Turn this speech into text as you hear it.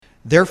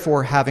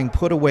Therefore, having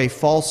put away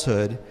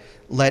falsehood,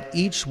 let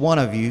each one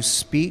of you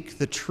speak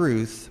the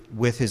truth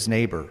with his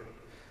neighbor,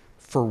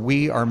 for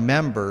we are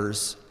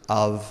members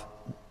of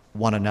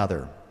one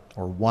another,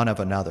 or one of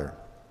another.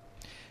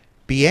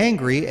 Be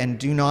angry and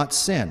do not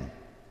sin.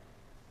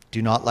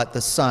 Do not let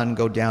the sun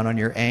go down on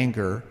your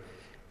anger,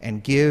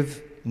 and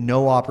give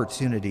no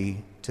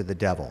opportunity to the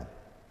devil.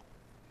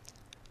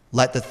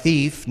 Let the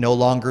thief no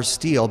longer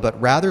steal, but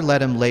rather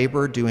let him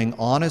labor, doing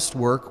honest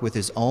work with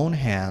his own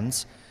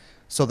hands,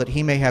 so that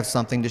he may have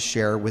something to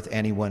share with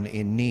anyone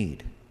in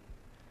need.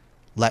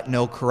 Let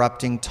no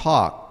corrupting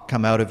talk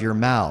come out of your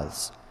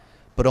mouths,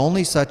 but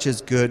only such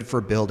as good for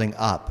building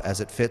up,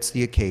 as it fits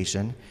the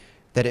occasion,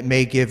 that it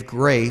may give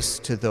grace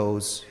to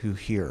those who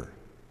hear.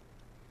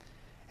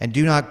 And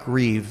do not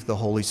grieve the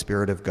Holy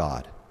Spirit of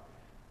God,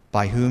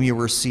 by whom you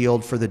were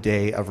sealed for the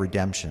day of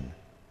redemption.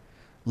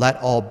 Let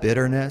all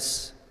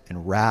bitterness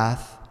and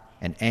wrath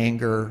and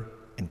anger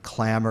and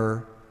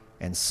clamor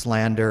and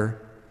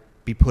slander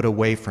be put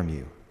away from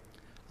you,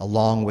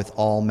 along with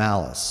all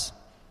malice.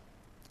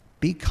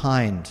 Be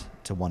kind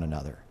to one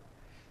another,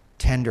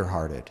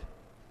 tender-hearted,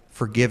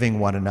 forgiving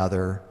one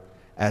another,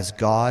 as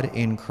God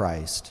in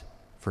Christ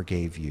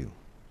forgave you.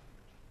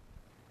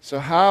 So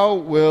how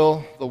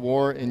will the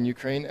war in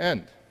Ukraine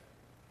end?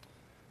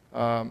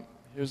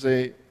 Here's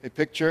a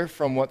picture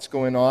from what's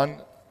going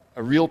on,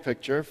 a real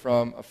picture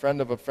from a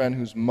friend of a friend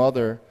whose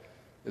mother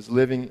is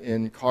living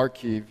in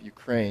Kharkiv,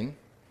 Ukraine.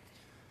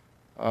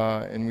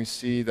 And we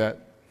see that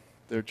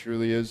there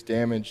truly is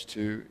damage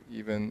to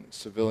even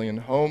civilian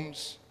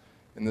homes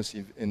in this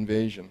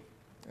invasion.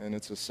 And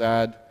it's a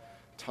sad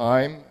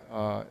time.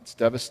 It's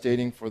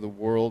devastating for the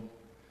world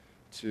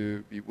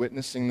to be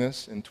witnessing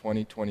this in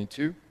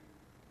 2022.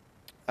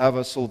 I have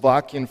a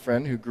Slovakian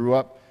friend who grew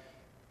up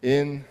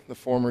in the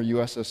former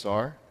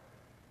USSR,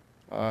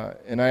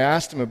 and I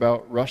asked him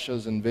about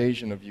Russia's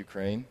invasion of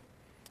Ukraine,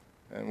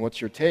 and what's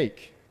your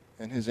take?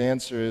 And his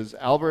answer is,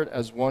 Albert,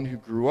 as one who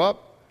grew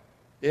up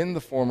in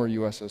the former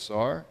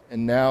USSR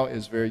and now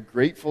is very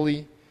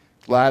gratefully,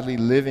 gladly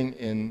living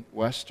in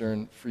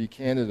Western free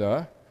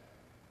Canada,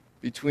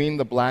 between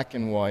the black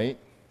and white,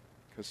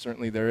 because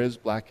certainly there is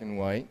black and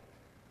white,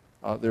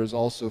 there's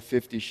also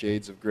 50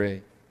 shades of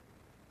gray.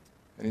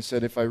 And he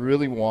said, if I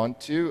really want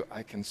to,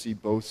 I can see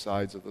both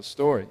sides of the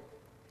story.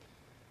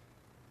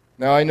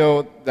 Now, I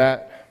know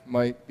that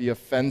might be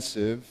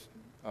offensive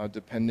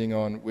depending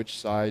on which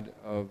side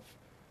of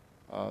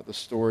the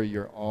story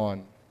you're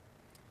on.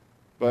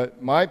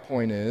 But my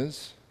point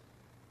is,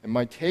 and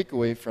my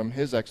takeaway from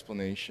his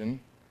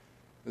explanation,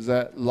 is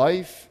that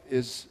life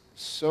is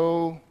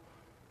so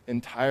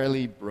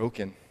entirely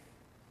broken.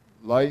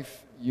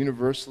 Life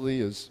universally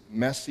is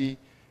messy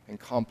and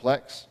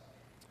complex.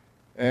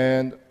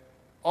 And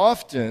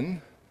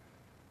often,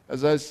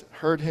 as I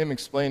heard him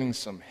explaining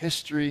some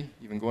history,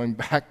 even going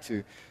back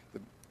to the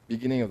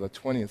beginning of the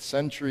 20th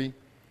century,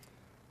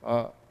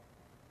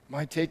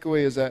 my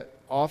takeaway is that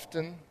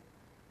often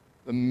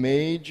the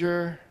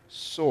major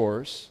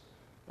source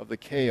of the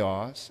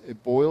chaos,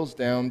 it boils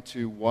down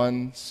to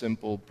one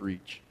simple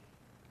breach: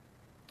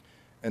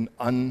 an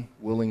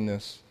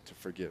unwillingness to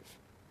forgive.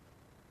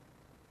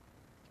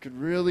 You could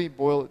really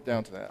boil it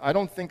down to that. I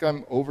don't think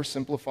I'm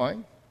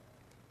oversimplifying.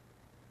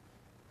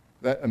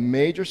 That a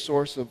major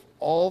source of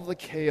all the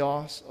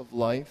chaos of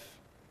life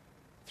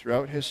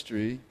throughout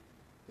history,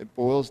 it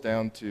boils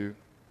down to,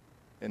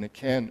 and it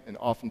can and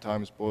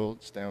oftentimes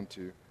boils down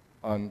to,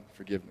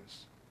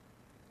 unforgiveness.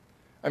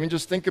 I mean,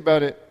 just think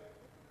about it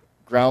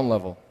ground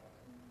level.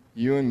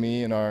 You and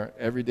me in our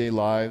everyday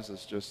lives,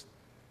 as just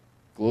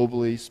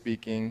globally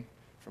speaking,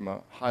 from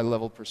a high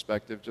level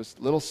perspective, just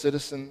little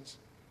citizens.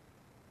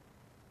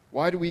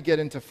 Why do we get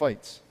into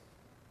fights?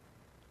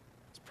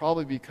 It's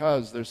probably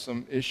because there's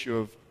some issue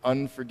of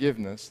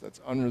unforgiveness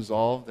that's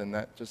unresolved, and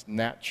that just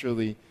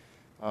naturally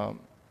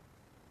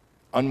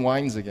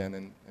unwinds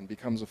again and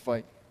becomes a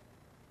fight.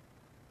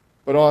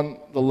 But on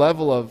the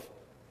level of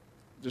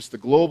just the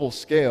global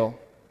scale,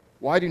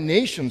 why do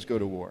nations go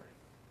to war?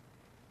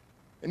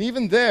 And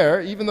even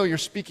there, even though you're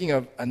speaking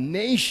of a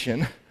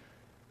nation,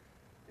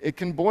 it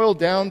can boil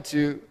down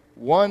to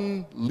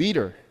one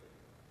leader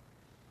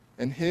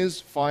and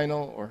his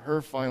final or her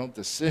final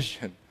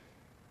decision.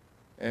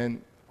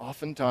 And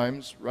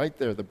oftentimes, right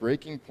there, the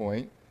breaking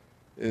point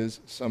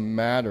is some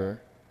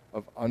matter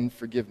of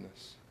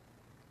unforgiveness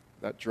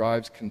that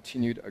drives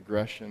continued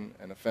aggression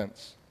and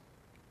offense.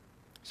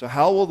 So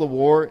how will the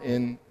war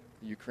in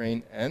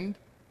Ukraine end?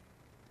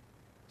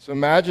 So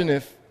imagine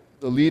if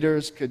the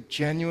leaders could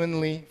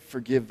genuinely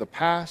forgive the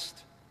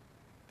past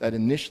that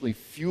initially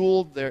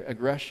fueled their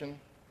aggression.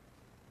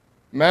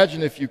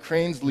 Imagine if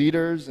Ukraine's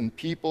leaders and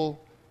people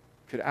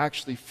could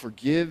actually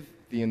forgive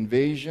the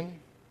invasion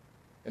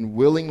and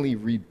willingly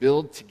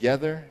rebuild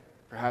together,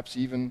 perhaps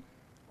even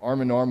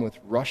arm in arm with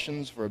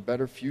Russians for a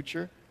better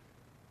future.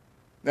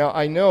 Now,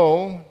 I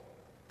know,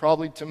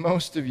 probably to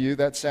most of you,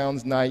 that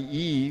sounds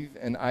naive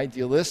and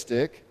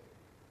idealistic,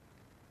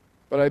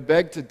 but I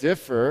beg to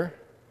differ.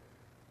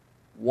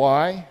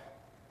 Why?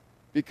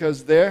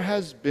 Because there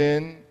has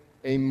been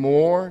a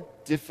more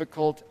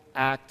difficult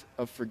act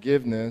of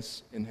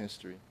forgiveness in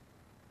history,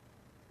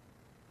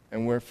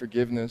 and where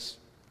forgiveness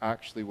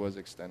actually was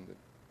extended.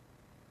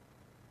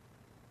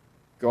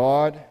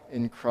 God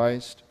in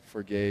Christ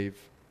forgave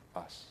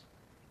us.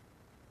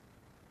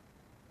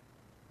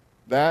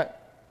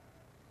 That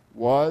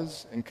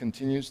was and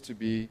continues to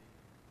be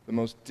the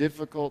most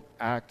difficult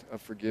act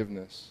of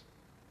forgiveness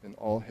in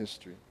all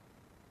history.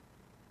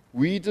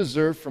 We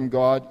deserve from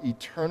God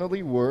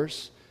eternally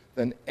worse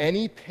than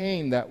any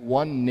pain that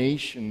one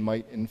nation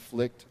might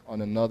inflict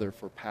on another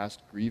for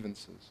past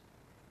grievances.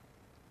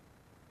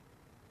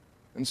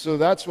 And so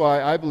that's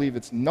why I believe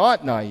it's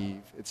not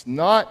naive, it's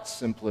not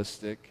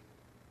simplistic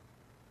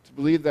to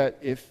believe that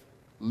if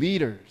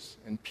leaders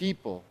and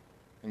people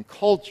and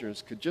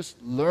cultures could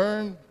just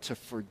learn to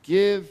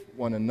forgive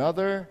one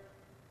another,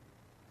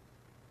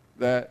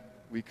 that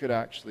we could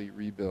actually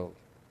rebuild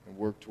and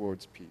work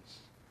towards peace.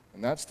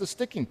 And that's the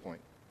sticking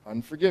point,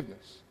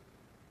 unforgiveness.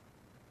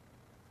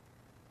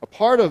 A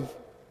part of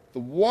the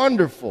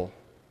wonderful,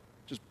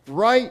 just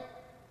bright,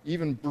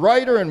 even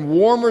brighter and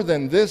warmer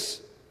than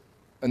this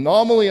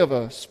anomaly of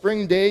a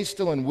spring day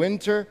still in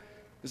winter,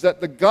 is that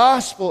the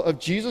gospel of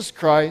Jesus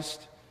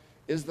Christ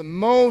is the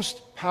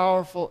most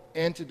powerful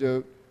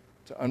antidote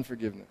to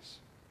unforgiveness.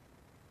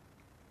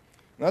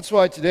 And that's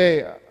why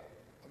today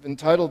I've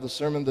entitled the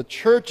sermon, "The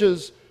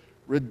Church's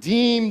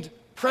Redeemed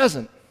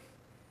Present."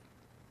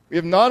 We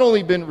have not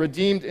only been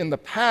redeemed in the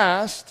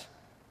past,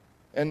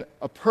 and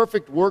a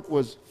perfect work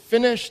was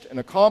finished and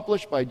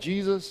accomplished by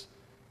Jesus,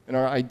 and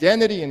our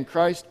identity in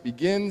Christ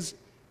begins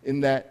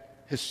in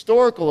that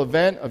historical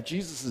event of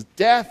Jesus'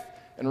 death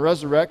and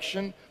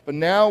resurrection, but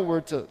now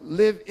we're to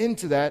live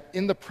into that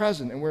in the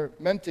present, and we're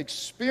meant to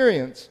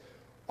experience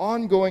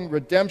ongoing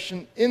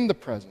redemption in the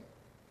present.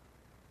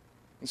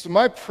 And so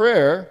my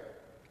prayer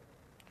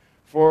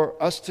for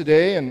us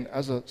today, and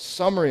as a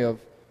summary of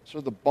sort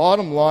of the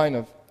bottom line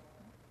of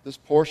this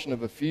portion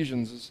of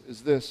Ephesians,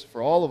 is this,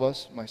 for all of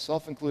us,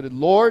 myself included: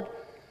 Lord,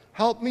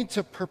 help me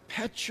to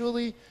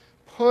perpetually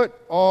put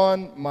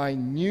on my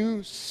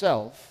new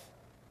self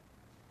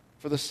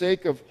for the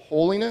sake of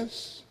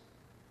holiness,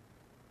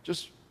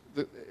 just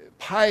the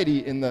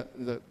piety in the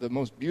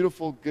most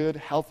beautiful, good,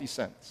 healthy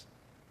sense.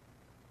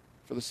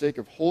 For the sake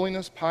of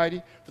holiness,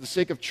 piety, for the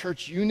sake of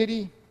church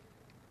unity,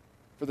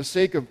 for the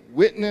sake of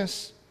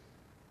witness,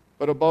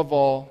 but above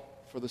all,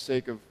 for the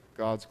sake of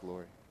God's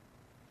glory.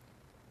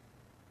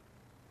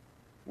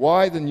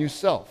 Why the new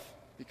self?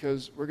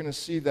 Because we're going to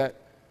see that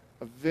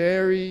a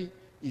very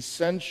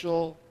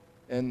essential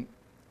and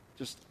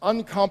just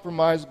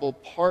uncompromisable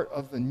part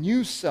of the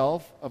new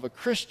self of a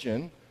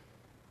Christian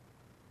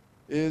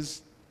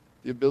is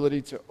the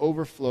ability to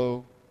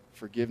overflow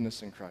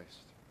forgiveness in Christ.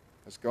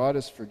 As God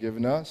has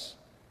forgiven us,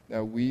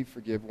 now we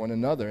forgive one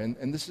another.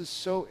 And this is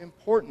so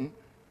important,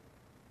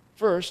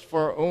 first,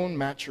 for our own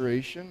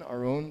maturation,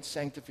 our own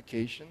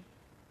sanctification,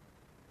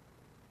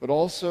 but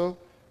also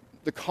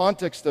the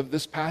context of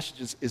this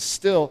passage is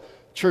still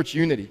church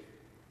unity.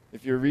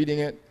 If you're reading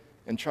it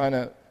and trying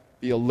to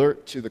be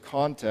alert to the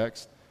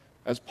context,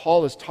 as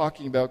Paul is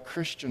talking about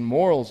Christian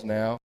morals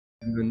now,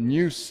 the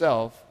new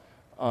self,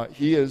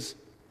 he is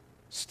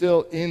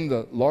still in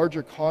the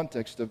larger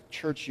context of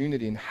church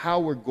unity and how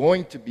we're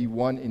going to be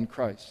one in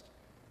Christ.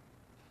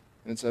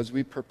 And it's as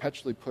we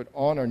perpetually put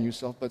on our new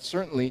self, but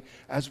certainly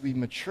as we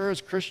mature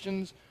as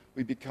Christians,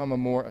 we become a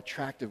more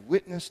attractive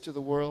witness to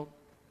the world.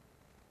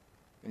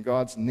 And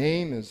God's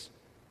name is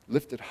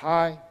lifted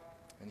high,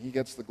 and he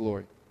gets the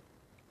glory.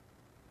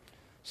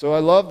 So I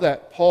love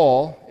that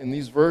Paul, in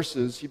these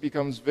verses, he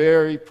becomes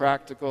very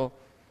practical.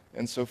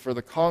 And so for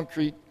the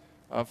concrete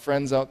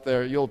friends out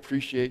there, you'll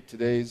appreciate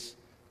today's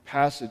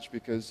passage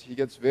because he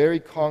gets very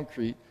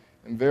concrete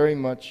and very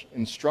much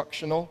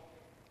instructional.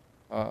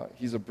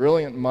 He's a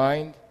brilliant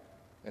mind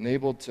and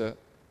able to,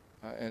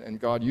 and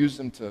God used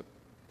him to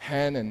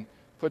pen and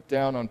put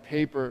down on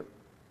paper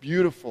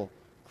beautiful,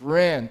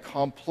 grand,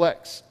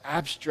 complex,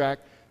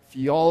 abstract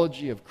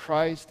theology of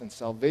Christ and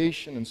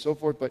salvation and so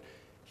forth, but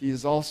he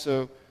is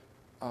also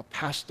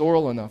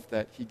pastoral enough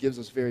that he gives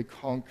us very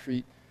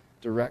concrete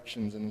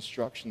directions and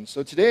instructions.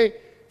 So today,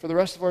 for the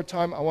rest of our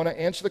time, I want to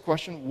answer the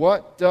question,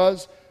 what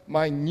does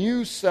my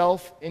new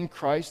self in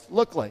Christ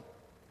look like?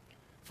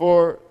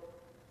 For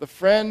the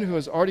friend who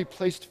has already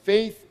placed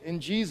faith in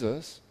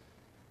Jesus,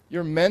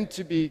 you're meant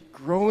to be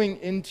growing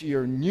into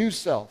your new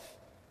self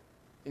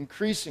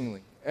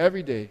increasingly,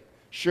 every day.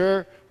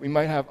 Sure, we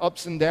might have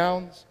ups and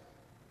downs,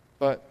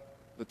 but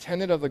the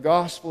tenet of the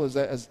gospel is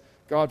that as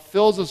God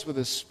fills us with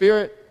His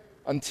Spirit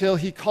until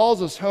He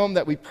calls us home,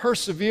 that we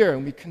persevere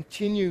and we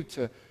continue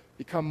to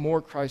become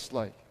more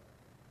Christ-like.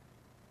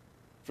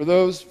 For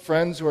those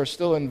friends who are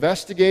still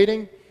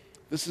investigating,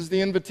 this is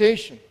the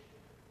invitation,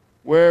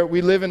 where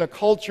we live in a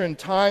culture and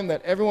time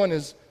that everyone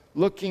is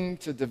looking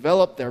to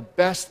develop their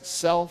best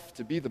self,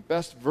 to be the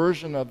best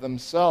version of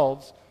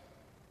themselves.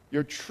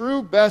 Your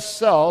true best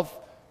self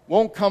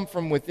won't come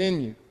from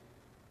within you.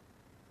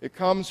 It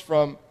comes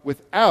from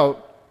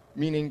without,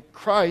 meaning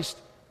Christ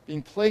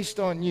being placed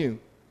on you,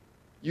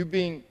 you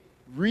being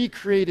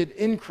recreated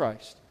in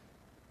Christ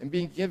and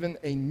being given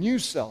a new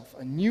self,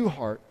 a new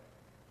heart,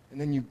 and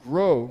then you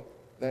grow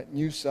that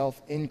new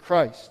self in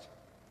Christ.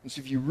 And so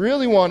if you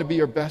really want to be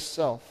your best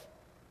self,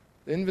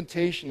 the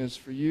invitation is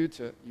for you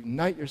to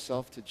unite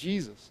yourself to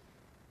Jesus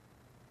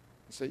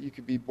so that you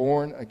could be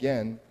born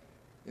again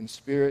in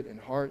spirit and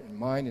heart and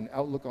mind and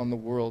outlook on the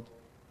world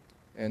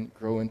and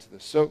grow into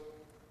this. So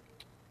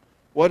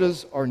what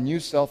does our new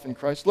self in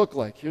Christ look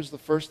like? Here's the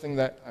first thing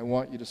that I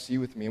want you to see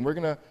with me. And we're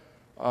going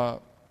to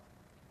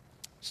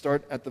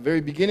start at the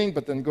very beginning,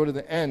 but then go to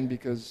the end,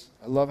 because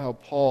I love how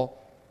Paul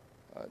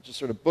just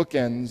sort of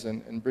bookends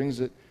and brings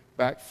it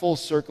back full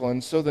circle.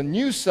 And so the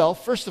new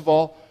self, first of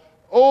all,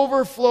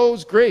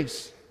 overflows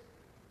grace.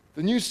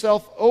 The new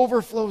self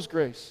overflows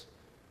grace.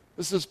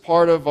 This is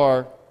part of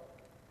our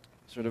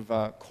sort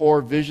of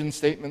core vision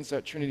statements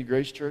at Trinity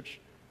Grace Church,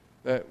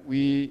 that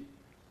we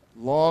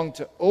long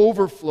to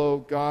overflow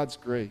God's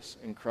grace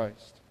in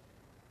Christ.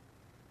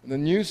 And the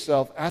new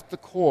self at the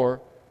core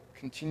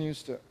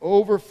continues to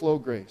overflow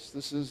grace.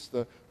 This is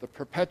the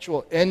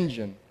perpetual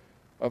engine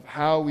of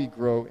how we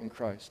grow in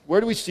Christ. Where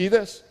do we see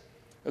this?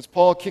 As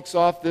Paul kicks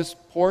off this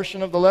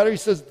portion of the letter, he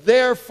says,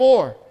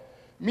 therefore,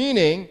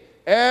 meaning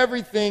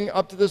everything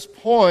up to this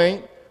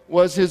point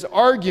was his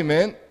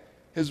argument,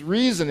 his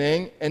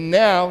reasoning, and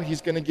now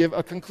he's going to give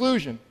a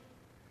conclusion.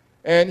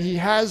 And he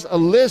has a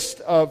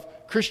list of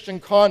Christian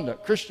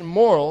conduct, Christian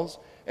morals,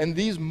 and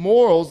these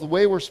morals, the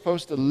way we're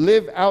supposed to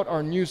live out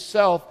our new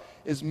self,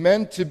 is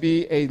meant to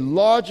be a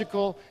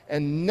logical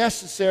and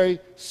necessary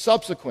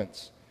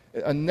subsequence,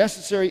 a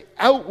necessary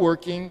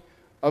outworking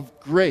of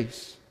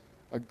grace,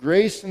 a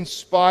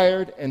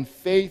grace-inspired and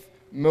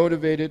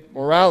faith-motivated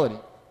morality.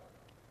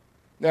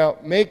 Now,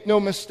 make no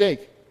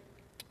mistake,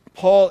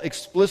 Paul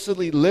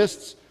explicitly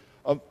lists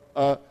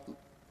a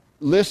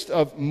list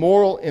of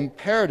moral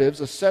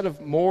imperatives, a set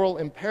of moral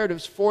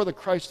imperatives for the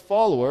Christ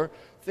follower,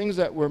 things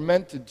that we're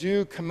meant to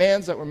do,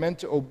 commands that we're meant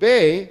to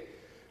obey,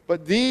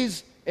 but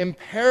these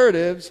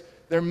imperatives,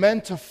 they're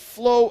meant to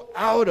flow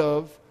out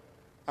of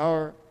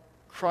our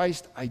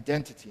Christ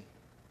identity,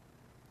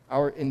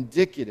 our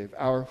indicative,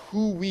 our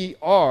who we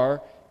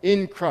are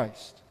in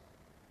Christ.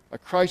 A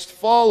Christ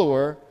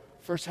follower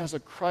first has a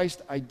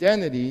Christ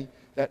identity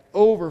that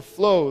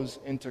overflows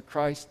into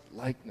Christ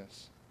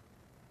likeness.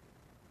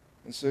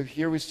 And so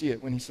here we see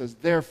it when he says,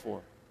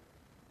 therefore,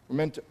 we're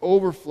meant to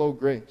overflow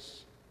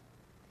grace.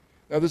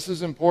 Now this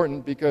is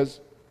important because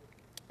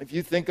if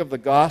you think of the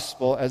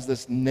gospel as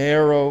this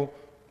narrow,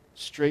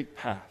 straight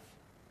path,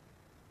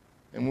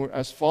 and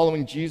as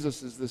following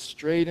Jesus is this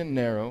straight and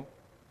narrow,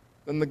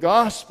 then the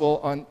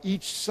gospel on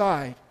each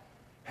side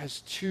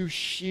has two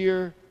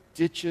sheer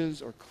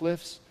ditches or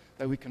cliffs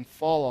that we can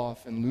fall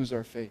off and lose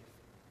our faith.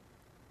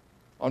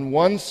 On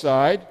one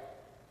side,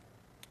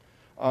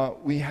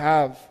 we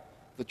have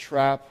the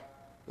trap,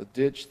 the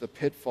ditch, the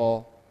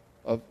pitfall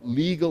of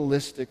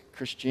legalistic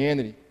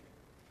Christianity.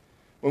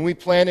 When we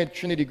planted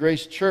Trinity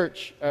Grace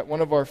Church at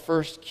one of our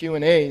first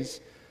Q&As,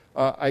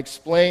 I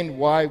explained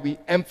why we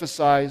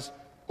emphasize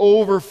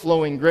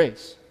overflowing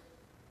grace.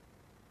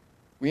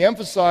 We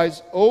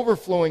emphasize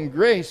overflowing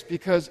grace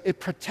because it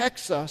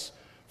protects us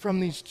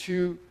from these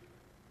two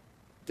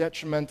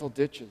detrimental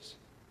ditches.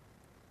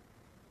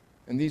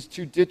 And these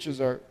two ditches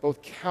are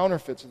both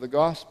counterfeits of the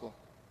gospel.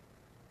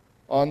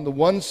 On the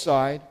one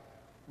side,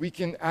 we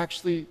can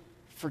actually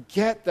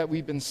forget that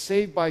we've been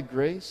saved by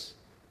grace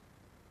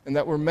and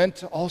that we're meant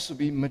to also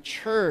be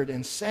matured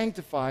and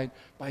sanctified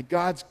by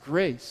God's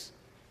grace.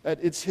 That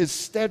it's His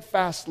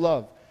steadfast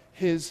love,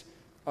 His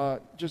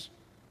just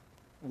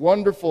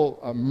wonderful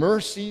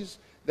mercies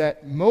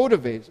that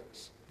motivates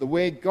us. The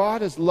way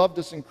God has loved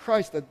us in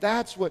Christ,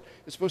 that's what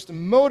is supposed to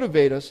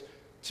motivate us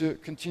to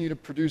continue to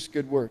produce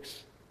good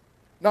works.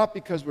 Not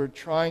because we're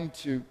trying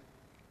to,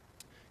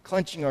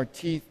 clenching our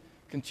teeth,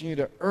 continue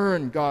to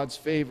earn God's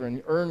favor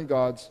and earn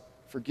God's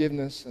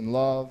forgiveness and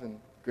love and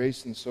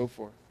grace and so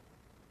forth.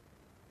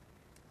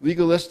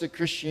 Legalistic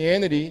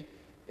Christianity,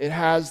 it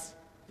has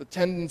the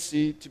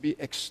tendency to be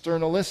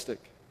externalistic,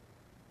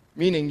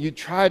 meaning you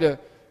try to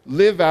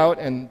live out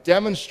and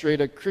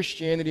demonstrate a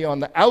Christianity on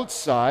the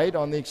outside,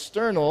 on the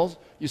externals.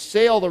 You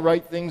say all the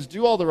right things,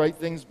 do all the right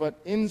things, but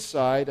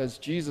inside, as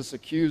Jesus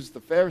accused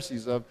the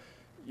Pharisees of,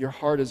 your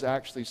heart is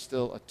actually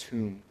still a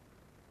tomb.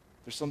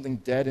 There's something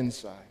dead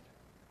inside.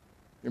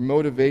 Your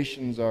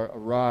motivations are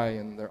awry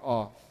and they're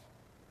off.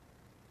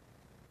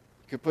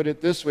 You could put it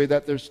this way,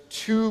 that there's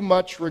too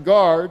much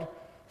regard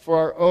for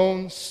our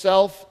own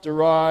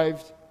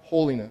self-derived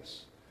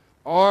holiness,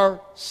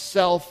 our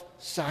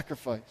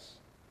self-sacrifice.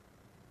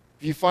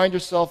 If you find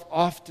yourself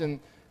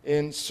often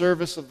in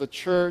service of the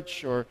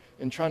church or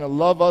in trying to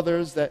love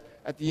others, that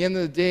at the end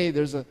of the day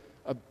there's a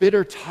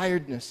bitter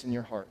tiredness in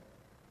your heart,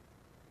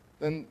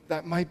 then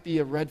that might be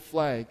a red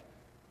flag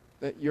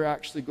that you're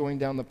actually going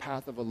down the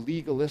path of a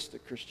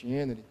legalistic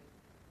Christianity.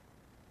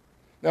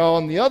 Now,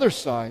 on the other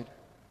side,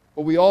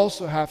 what we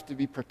also have to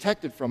be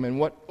protected from, and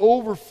what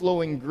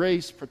overflowing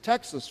grace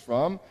protects us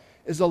from,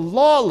 is a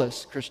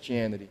lawless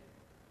Christianity.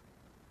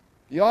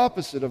 The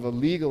opposite of a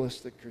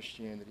legalistic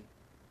Christianity.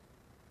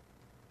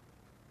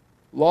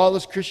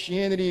 Lawless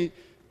Christianity,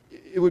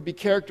 it would be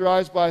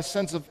characterized by a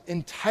sense of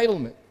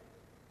entitlement.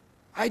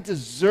 I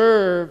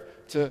deserve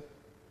to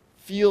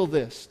feel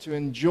this, to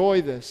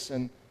enjoy this,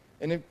 and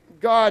if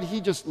God, He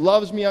just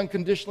loves me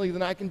unconditionally,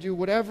 then I can do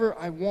whatever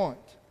I want.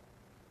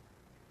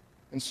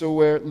 And so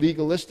where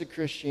legalistic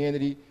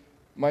Christianity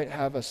might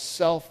have a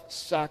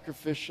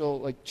self-sacrificial,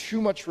 like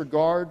too much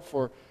regard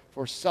for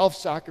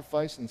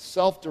self-sacrifice and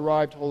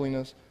self-derived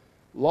holiness,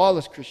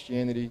 lawless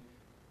Christianity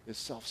is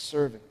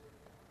self-serving.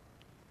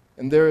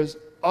 And there is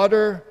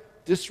utter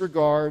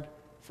disregard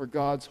for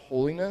God's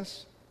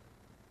holiness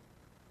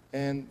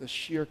and the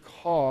sheer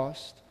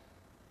cost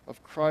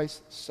of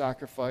Christ's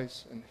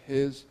sacrifice and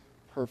His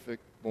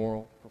perfect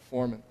moral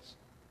performance.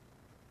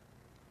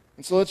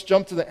 And so let's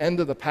jump to the end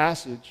of the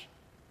passage.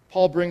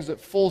 Paul brings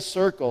it full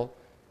circle,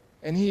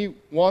 and he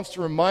wants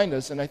to remind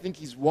us, and I think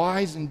he's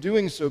wise in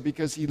doing so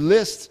because he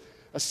lists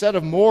a set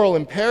of moral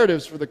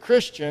imperatives for the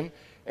Christian,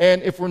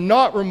 and if we're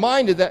not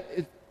reminded that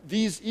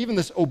even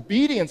this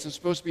obedience is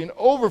supposed to be an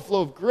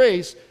overflow of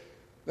grace,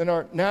 then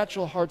our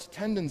natural heart's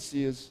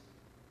tendency is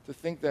to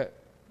think that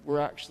we're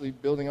actually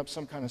building up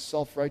some kind of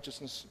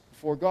self-righteousness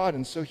before God.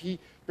 And so he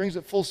brings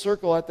it full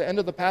circle at the end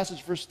of the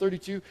passage, verse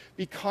 32,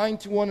 be kind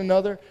to one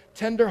another,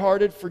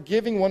 tender-hearted,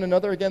 forgiving one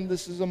another. Again,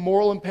 this is a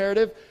moral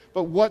imperative,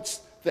 but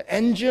what's the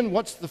engine?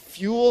 What's the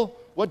fuel?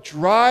 What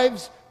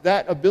drives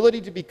that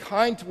ability to be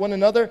kind to one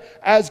another?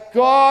 As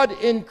God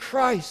in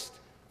Christ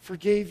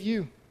forgave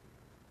you.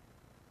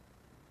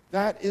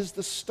 That is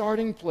the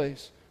starting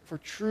place for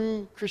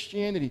true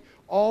Christianity.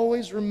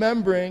 Always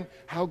remembering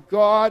how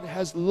God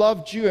has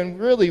loved you. And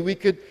really, we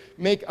could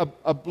make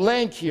a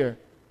blank here,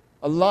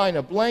 a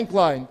blank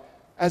line.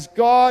 As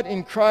God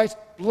in Christ,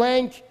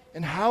 blank,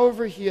 and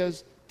however He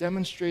has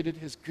demonstrated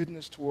His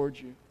goodness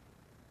towards you.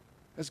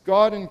 As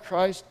God in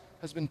Christ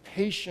has been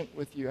patient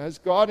with you, as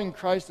God in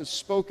Christ has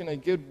spoken a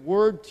good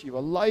word to you, a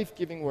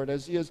life-giving word,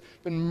 as He has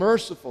been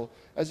merciful,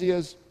 as He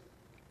has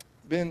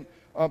been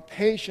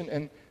patient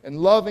and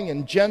loving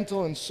and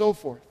gentle and so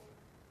forth.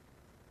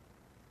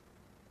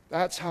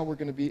 That's how we're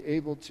going to be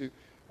able to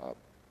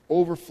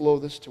overflow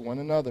this to one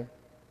another.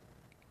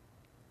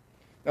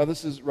 Now,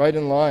 this is right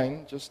in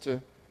line, just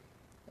to,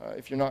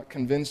 if you're not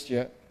convinced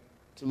yet,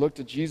 to look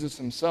to Jesus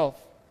Himself.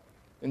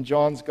 In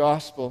John's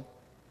Gospel,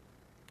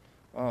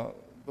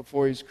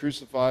 before He's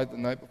crucified, the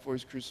night before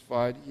He's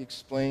crucified, He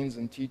explains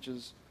and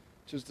teaches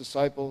to His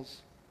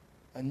disciples,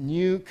 a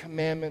new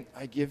commandment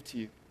I give to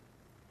you.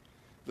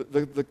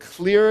 The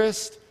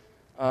clearest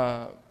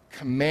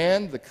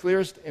command, the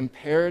clearest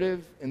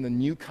imperative in the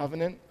new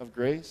covenant of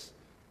grace,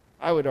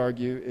 I would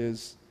argue,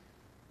 is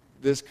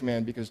this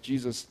command because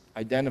Jesus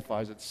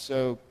identifies it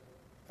so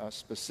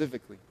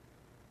specifically.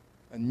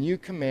 A new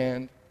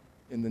command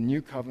in the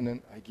new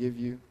covenant I give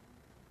you,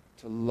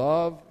 to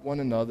love one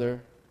another,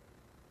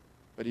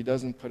 but He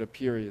doesn't put a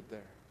period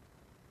there.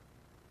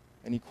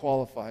 And He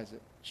qualifies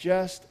it,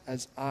 just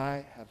as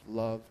I have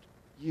loved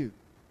you,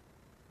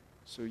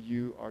 so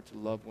you are to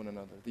love one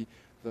another.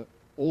 The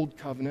old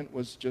covenant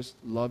was just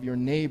love your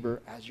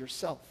neighbor as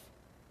yourself.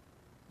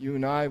 You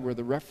and I were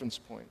the reference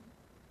point.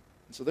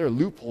 And so there are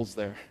loopholes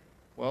there.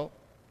 Well,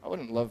 I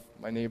wouldn't love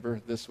my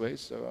neighbor this way,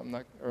 so I'm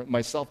not, or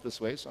myself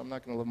this way, so I'm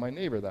not going to love my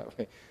neighbor that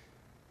way.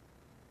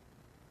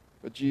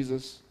 But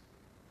Jesus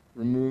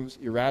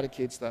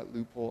eradicates that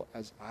loophole,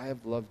 as I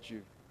have loved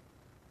you,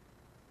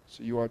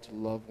 so you are to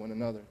love one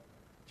another.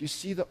 Do you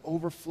see the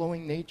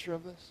overflowing nature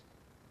of this?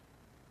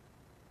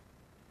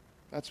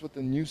 That's what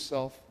the new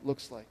self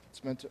looks like.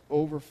 It's meant to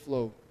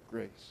overflow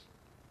grace.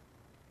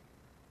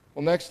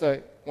 Well, next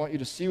I want you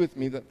to see with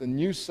me that the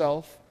new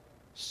self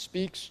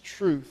speaks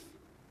truth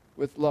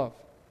with love.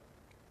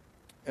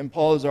 And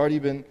Paul has already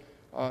been,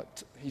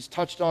 he's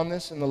touched on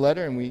this in the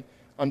letter, and we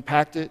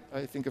unpacked it,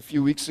 I think, a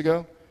few weeks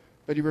ago.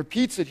 But he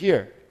repeats it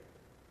here.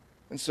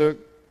 And so,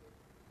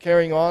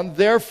 carrying on,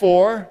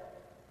 therefore,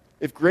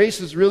 if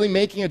grace is really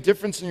making a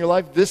difference in your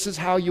life, this is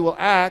how you will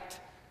act.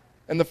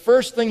 And the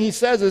first thing he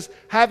says is,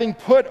 having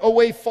put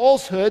away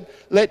falsehood,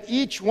 let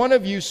each one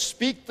of you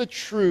speak the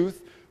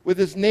truth with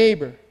his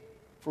neighbor,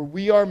 for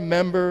we are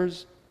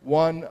members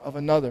one of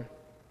another.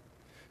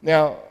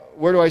 Now,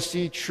 where do I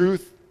see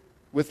truth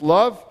with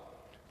love?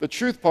 The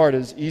truth part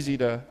is easy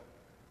to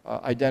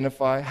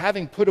identify.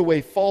 Having put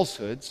away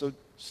falsehood, so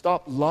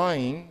stop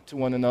lying to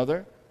one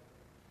another,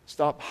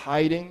 stop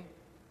hiding,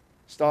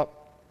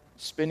 stop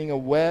spinning a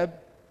web,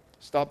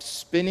 stop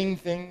spinning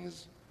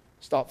things,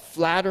 stop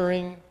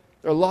flattering.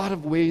 There are a lot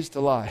of ways to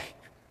lie.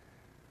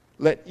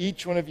 Let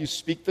each one of you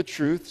speak the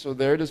truth, so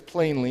there it is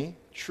plainly,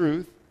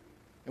 truth.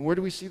 And where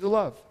do we see the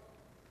love?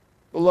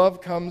 The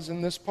love comes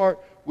in this part,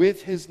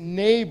 with his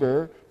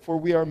neighbor, for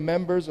we are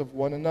members of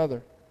one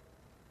another.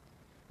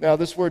 Now,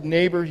 this word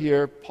neighbor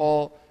here,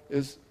 Paul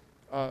is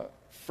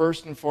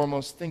first and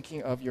foremost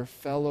thinking of your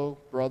fellow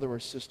brother or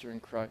sister in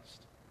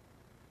Christ.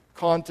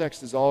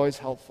 Context is always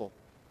helpful.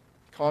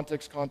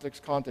 Context,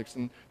 context, context.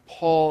 And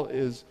Paul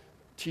is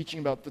teaching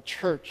about the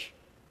church.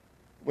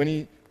 When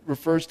he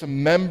refers to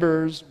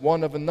members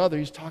one of another,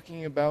 he's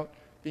talking about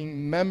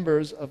being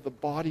members of the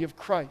body of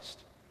Christ.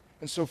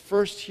 And so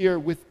first here,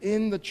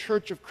 within the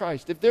church of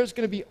Christ, if there's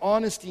going to be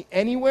honesty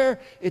anywhere,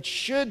 it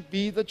should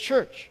be the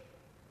church.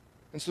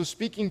 And so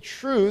speaking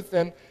truth,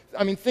 and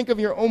I mean, think of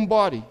your own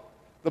body.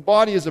 The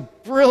body is a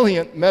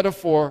brilliant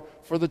metaphor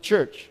for the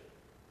church.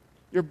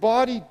 Your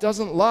body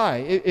doesn't lie.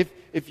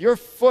 If your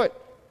foot,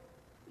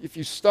 if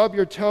you stub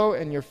your toe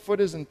and your foot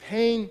is in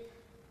pain,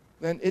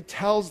 then it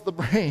tells the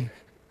brain.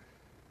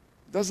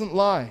 It doesn't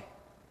lie.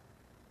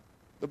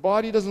 The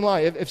body doesn't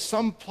lie. If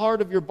some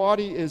part of your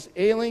body is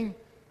ailing,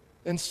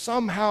 then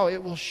somehow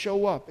it will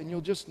show up, and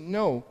you'll just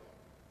know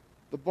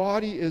the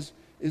body is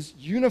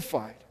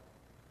unified.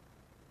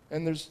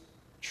 And there's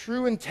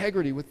true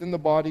integrity within the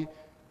body,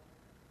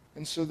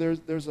 and so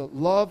there's a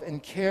love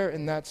and care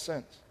in that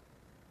sense.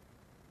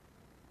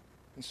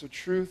 And so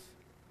truth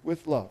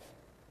with love.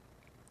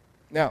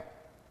 Now,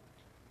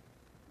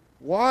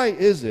 why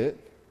is it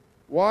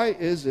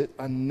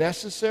a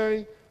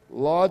necessary,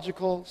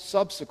 logical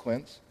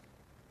subsequence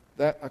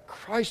that a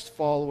Christ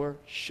follower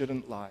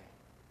shouldn't lie?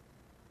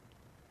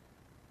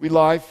 We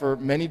lie for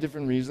many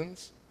different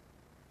reasons.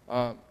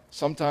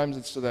 Sometimes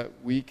it's so that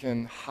we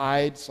can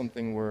hide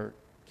something we're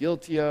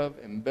guilty of,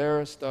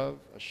 embarrassed of,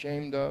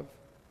 ashamed of.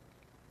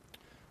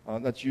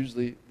 That's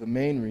usually the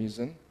main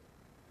reason.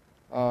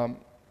 But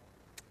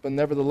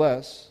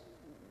nevertheless,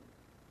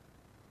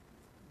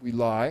 we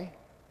lie.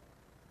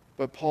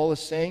 But Paul is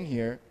saying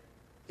here,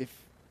 if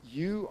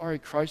you are a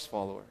Christ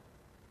follower,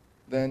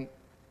 then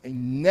a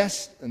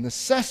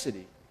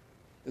necessity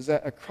is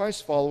that a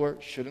Christ follower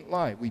shouldn't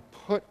lie. We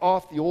put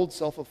off the old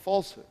self of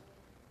falsehood.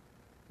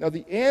 Now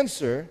the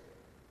answer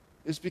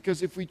is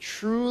because if we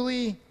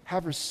truly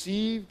have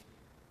received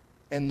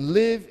and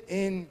live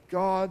in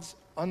God's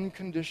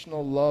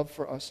unconditional love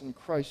for us in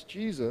Christ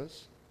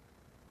Jesus,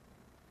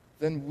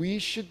 then we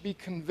should be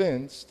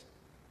convinced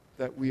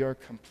that we are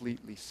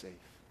completely safe.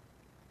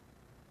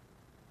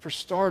 For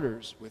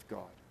starters, with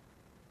God.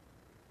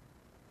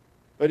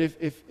 But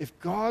if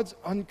God's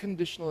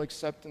unconditional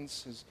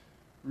acceptance has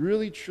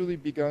really truly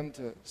begun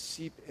to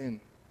seep in,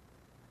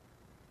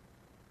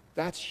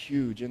 that's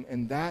huge,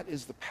 and that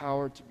is the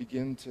power to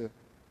begin to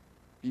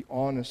be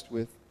honest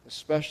with,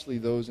 especially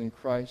those in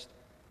Christ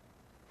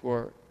who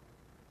are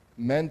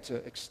meant to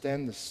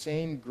extend the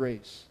same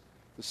grace,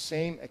 the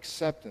same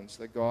acceptance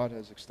that God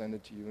has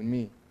extended to you and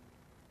me.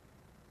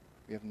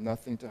 We have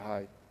nothing to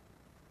hide.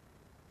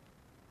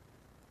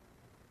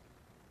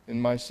 In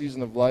my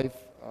season of life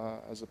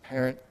as a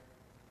parent,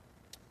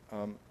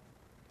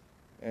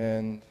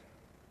 and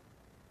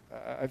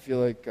I feel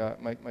like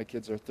my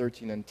kids are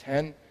 13 and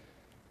 10,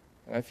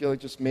 and I feel like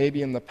just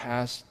maybe in the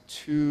past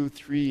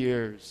 2-3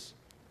 years,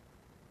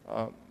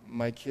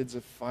 my kids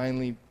have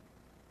finally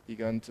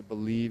begun to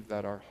believe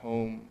that our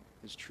home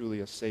is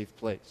truly a safe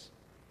place.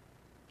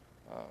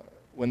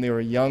 When they were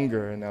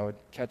younger and I would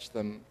catch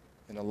them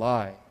in a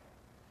lie, I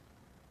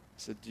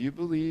said, "Do you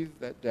believe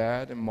that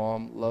Dad and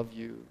Mom love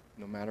you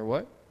no matter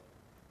what?"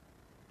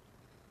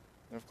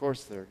 And of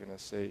course they're going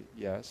to say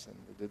yes, and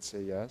they did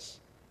say yes.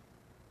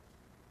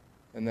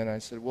 And then I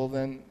said, "Well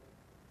then,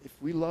 if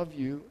we love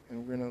you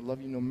and we're going to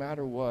love you no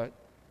matter what,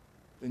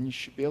 then you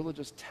should be able to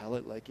just tell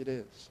it like it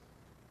is.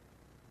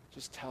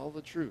 Just tell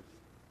the truth."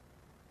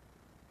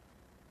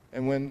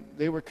 And when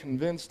they were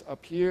convinced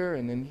up here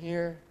and in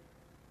here,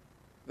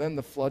 then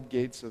the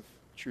floodgates of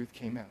truth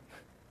came out.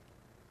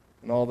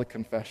 And all the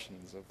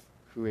confessions of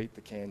who ate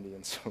the candy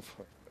and so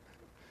forth.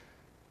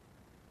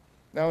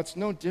 Now it's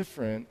no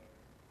different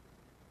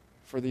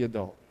for the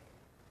adult.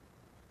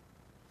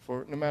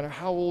 For no matter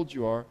how old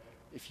you are,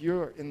 if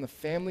you're in the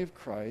family of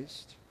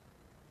Christ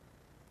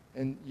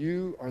and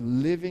you are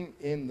living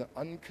in the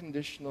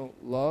unconditional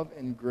love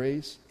and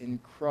grace in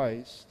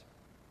Christ,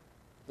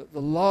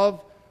 the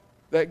love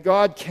that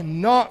God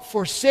cannot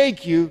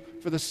forsake you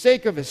for the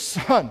sake of His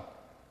Son,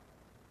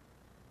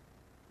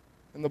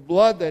 and the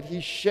blood that He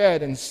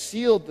shed and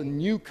sealed the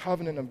new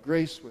covenant of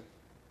grace with,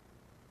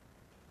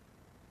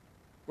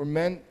 we're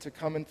meant to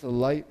come into the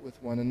light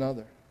with one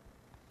another.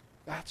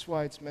 That's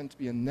why it's meant to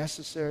be a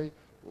necessary,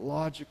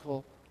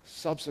 logical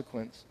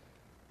subsequence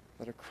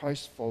that a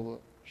Christ follower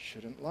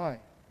shouldn't lie.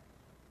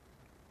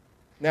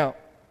 Now,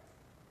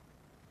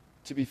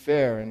 to be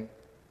fair and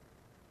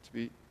to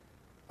be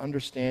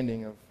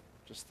understanding of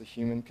just the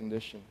human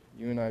condition,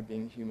 you and I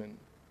being human,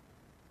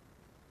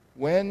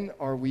 when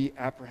are we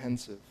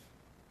apprehensive?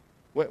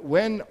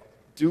 When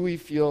do we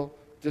feel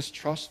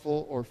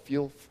distrustful or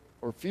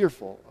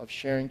fearful of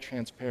sharing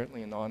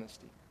transparently and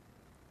honesty?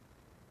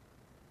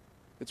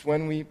 It's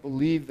when we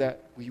believe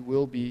that we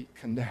will be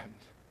condemned,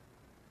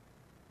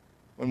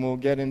 when we'll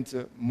get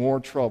into more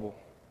trouble,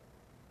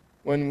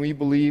 when we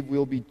believe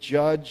we'll be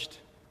judged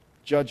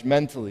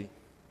judgmentally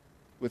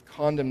with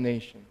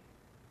condemnation,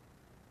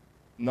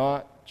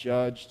 not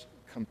judged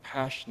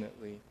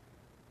compassionately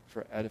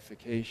for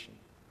edification.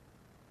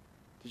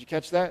 Did you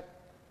catch that?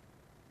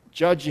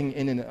 Judging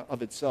in and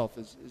of itself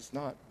is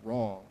not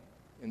wrong.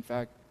 In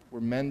fact, we're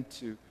meant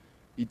to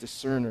be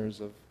discerners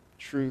of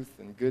truth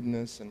and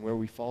goodness and where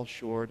we fall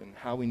short and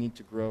how we need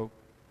to grow.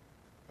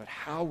 But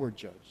how we're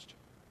judged,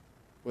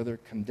 whether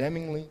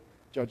condemningly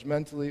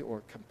judgmentally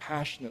or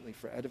compassionately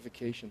for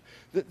edification.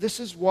 This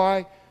is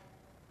why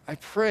I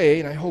pray,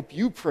 and I hope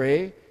you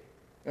pray,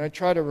 and I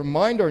try to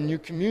remind our new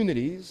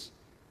communities,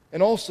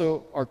 and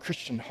also our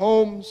Christian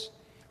homes,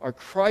 our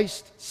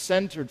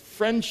Christ-centered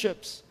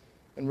friendships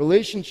and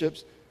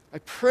relationships. I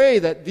pray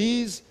that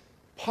these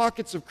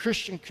pockets of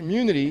Christian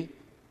community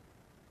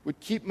would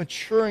keep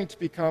maturing to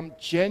become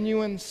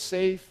genuine,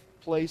 safe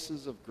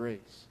places of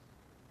grace.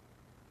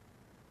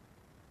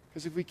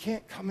 Because if we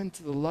can't come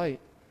into the light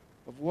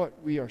of what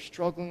we are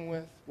struggling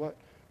with, what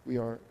we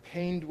are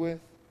pained with,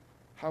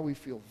 how we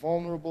feel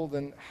vulnerable,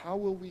 then how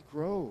will we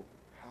grow?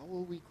 How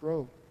will we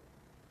grow?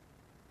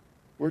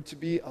 We're to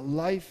be a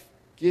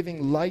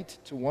life-giving light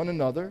to one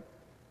another,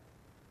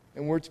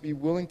 and we're to be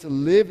willing to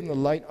live in the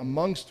light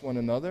amongst one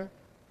another,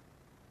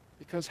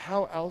 because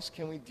how else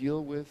can we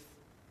deal with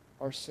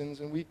our sins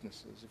and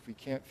weaknesses if we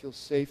can't feel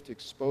safe to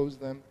expose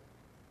them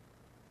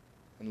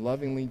and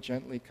lovingly,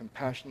 gently,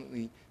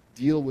 compassionately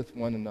deal with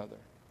one another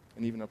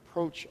and even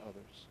approach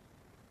others?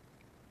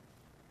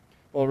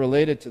 Well,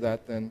 related to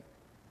that then,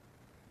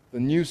 the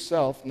new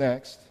self,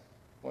 next,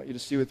 I want you to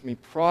see with me,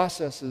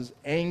 processes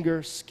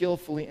anger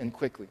skillfully and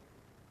quickly.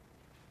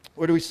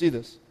 Where do we see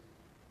this?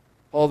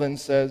 Paul then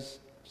says,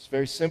 just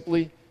very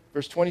simply,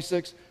 verse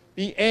 26,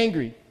 be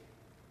angry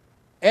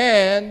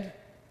and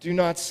do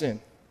not sin.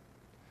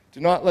 Do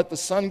not let the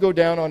sun go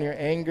down on your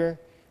anger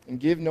and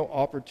give no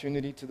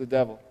opportunity to the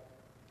devil.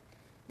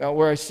 Now,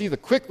 where I see the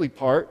quickly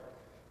part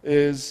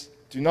is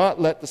do not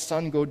let the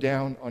sun go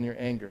down on your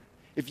anger.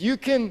 If you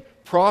can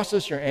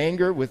process your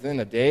anger within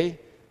a day,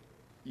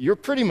 you're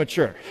pretty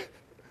mature.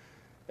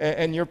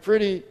 And you're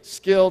pretty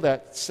skilled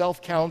at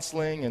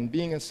self-counseling and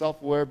being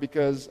self-aware,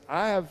 because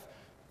I have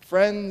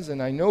friends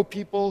and I know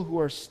people who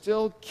are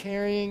still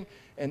carrying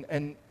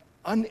and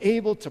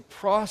unable to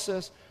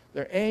process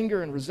their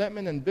anger and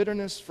resentment and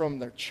bitterness from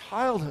their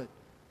childhood.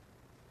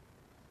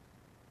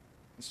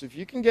 And so if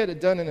you can get it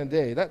done in a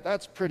day,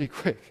 that's pretty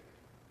quick.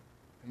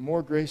 And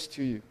more grace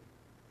to you.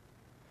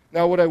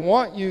 Now, what I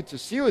want you to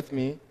see with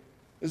me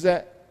is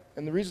that,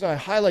 and the reason I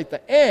highlight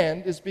the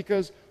 "and" is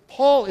because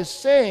Paul is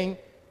saying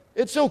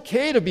it's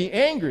okay to be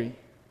angry.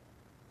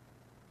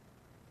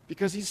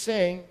 Because he's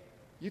saying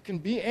you can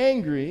be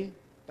angry,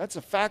 that's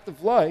a fact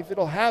of life,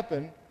 it'll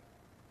happen,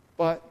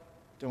 but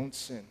don't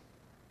sin.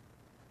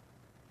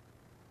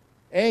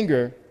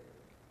 Anger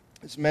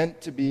is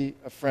meant to be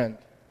a friend.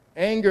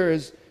 Anger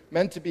is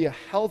meant to be a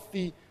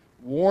healthy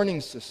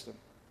warning system.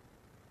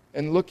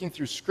 And looking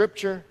through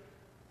Scripture,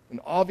 an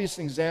obvious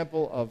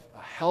example of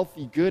a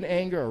healthy, good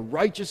anger, a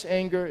righteous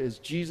anger, is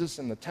Jesus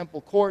in the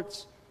temple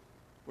courts,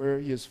 where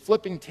he is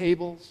flipping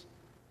tables.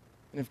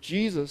 And if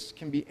Jesus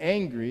can be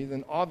angry,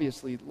 then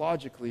obviously,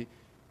 logically,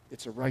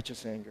 it's a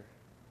righteous anger.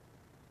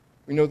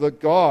 We know that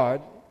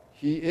God,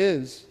 he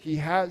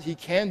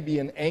can be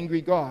an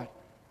angry God.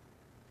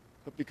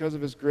 But because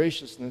of his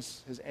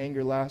graciousness, his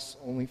anger lasts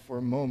only for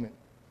a moment,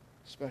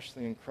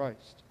 especially in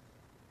Christ.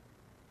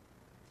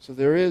 So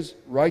there is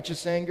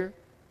righteous anger,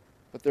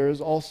 but there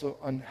is also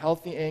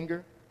unhealthy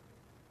anger.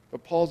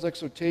 But Paul's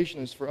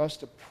exhortation is for us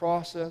to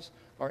process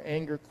our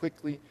anger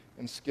quickly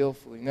and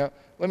skillfully. Now,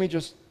 let me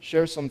just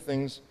share some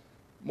things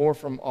more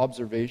from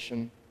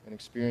observation and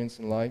experience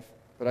in life,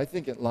 but I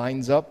think it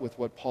lines up with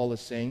what Paul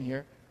is saying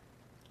here.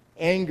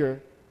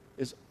 Anger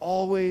is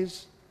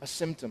always a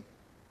symptom.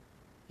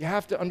 You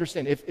have to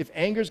understand, if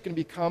anger is going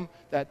to become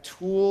that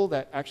tool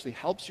that actually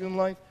helps you in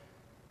life,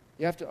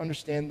 you have to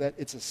understand that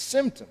it's a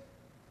symptom.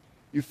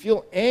 You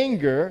feel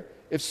anger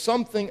if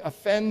something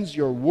offends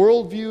your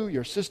worldview,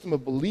 your system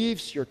of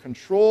beliefs, your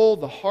control,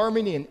 the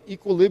harmony and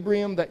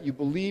equilibrium that you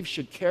believe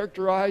should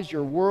characterize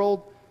your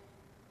world.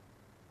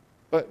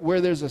 But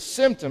where there's a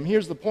symptom,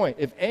 here's the point.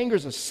 If anger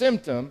is a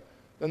symptom,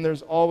 then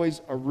there's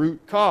always a root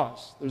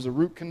cause. There's a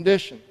root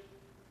condition.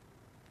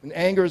 And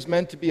anger is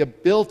meant to be a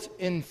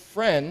built-in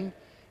friend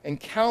and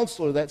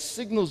counselor that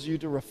signals you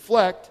to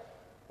reflect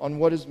on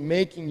what is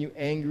making you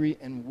angry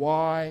and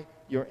why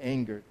you're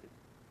angered.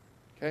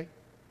 Okay?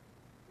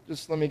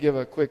 Just let me give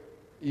a quick,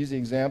 easy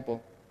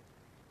example.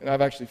 And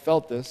I've actually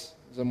felt this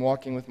as I'm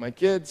walking with my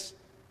kids,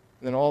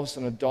 and then all of a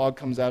sudden a dog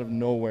comes out of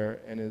nowhere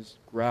and is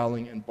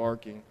growling and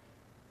barking.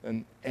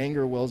 And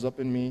anger wells up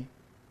in me.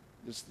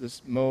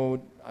 This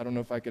mode, I don't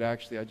know if I could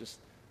actually,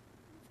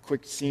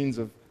 quick scenes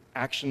of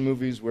action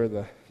movies where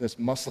this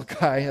muscle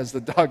guy has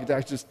the dog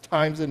that just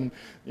times it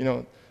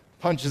and,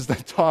 punches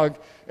the dog,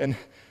 and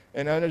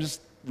I'm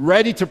just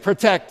ready to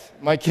protect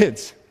my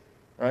kids,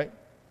 right?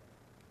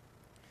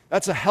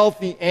 That's a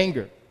healthy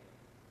anger.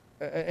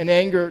 And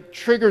anger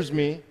triggers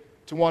me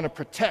to want to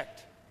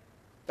protect.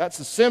 That's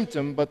a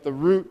symptom, but the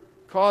root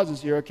cause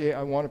is here, okay,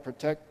 I want to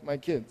protect my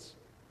kids,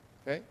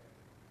 okay?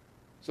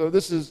 So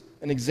this is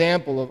an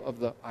example of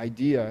the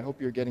idea. I hope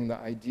you're getting the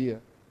idea.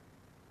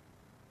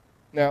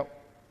 Now,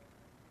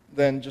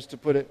 then, just to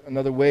put it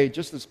another way,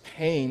 just as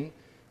pain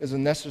is a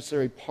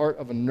necessary part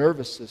of a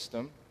nervous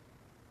system,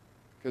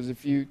 because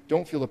if you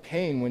don't feel the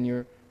pain when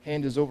your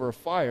hand is over a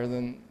fire,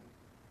 then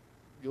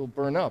you'll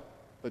burn up.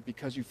 but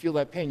because you feel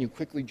that pain, you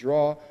quickly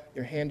draw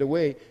your hand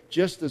away.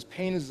 Just as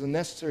pain is a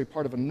necessary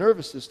part of a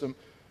nervous system,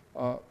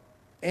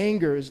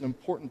 anger is an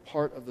important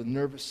part of the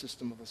nervous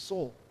system of the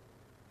soul.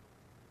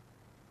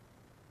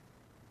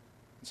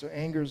 And so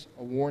anger is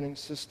a warning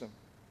system.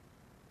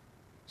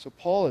 So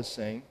Paul is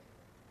saying,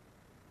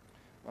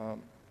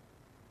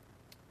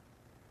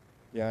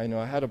 yeah, I know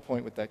I had a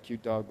point with that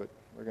cute dog, but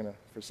we're going to,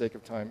 for sake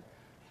of time,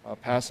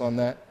 pass on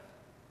that.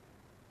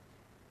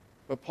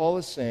 But Paul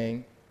is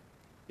saying,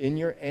 in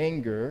your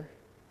anger,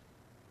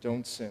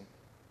 don't sin.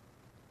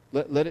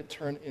 Let it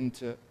turn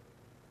into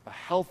a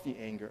healthy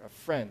anger, a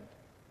friend,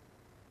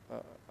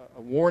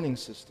 a warning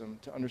system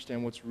to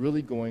understand what's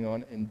really going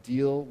on and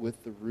deal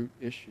with the root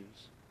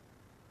issues.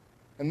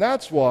 And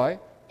that's why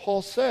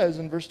Paul says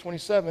in verse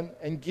 27,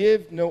 and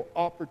give no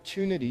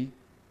opportunity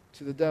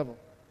to the devil.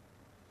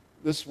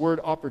 This word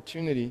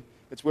opportunity,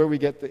 it's where we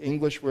get the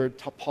English word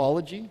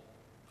topology,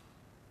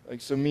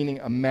 so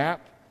meaning a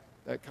map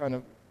that kind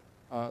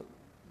of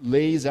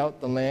lays out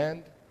the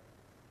land.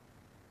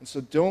 And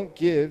so don't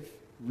give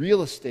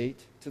real estate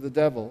to the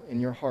devil in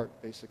your heart,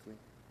 basically.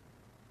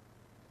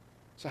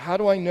 So how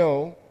do I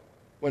know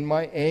when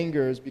my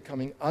anger is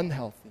becoming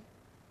unhealthy?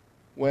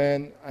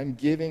 When I'm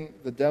giving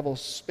the devil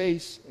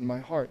space in my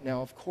heart?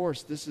 Now, of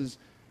course, this is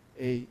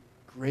a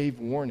grave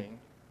warning,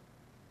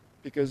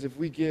 because if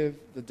we give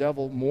the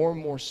devil more and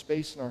more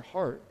space in our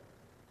heart,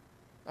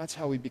 that's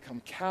how we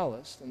become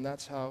calloused, and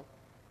that's how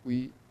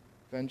we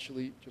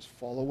eventually just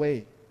fall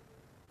away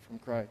from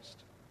Christ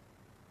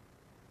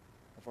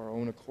of our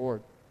own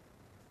accord.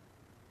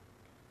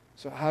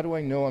 So how do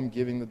I know I'm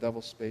giving the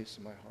devil space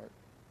in my heart?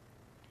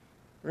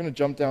 We're going to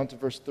jump down to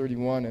verse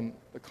 31, and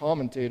the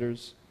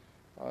commentators,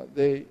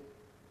 they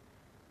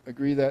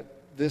agree that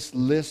this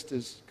list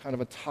is kind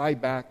of a tie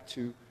back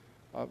to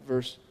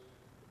verse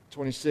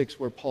 26,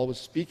 where Paul was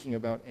speaking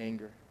about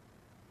anger.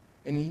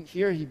 And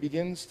here he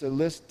begins to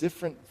list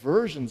different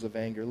versions of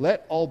anger.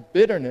 Let all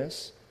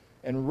bitterness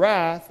and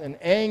wrath and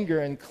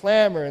anger and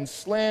clamor and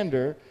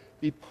slander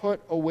be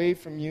put away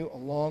from you,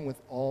 along with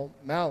all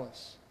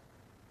malice.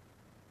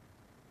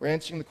 We're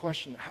answering the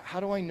question, how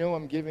do I know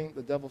I'm giving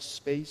the devil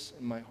space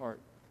in my heart?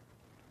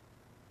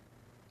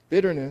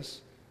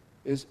 Bitterness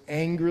is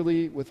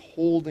angrily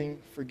withholding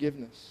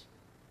forgiveness.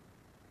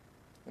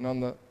 And on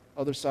the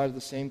other side of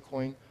the same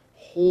coin,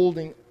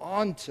 holding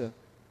on to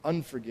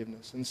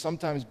unforgiveness. And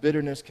sometimes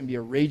bitterness can be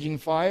a raging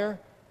fire,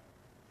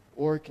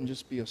 or it can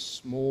just be a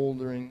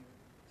smoldering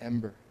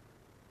ember.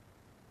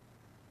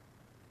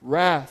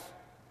 Wrath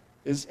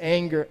is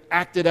anger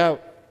acted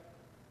out.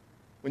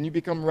 When you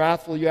become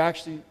wrathful, you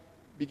actually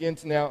begin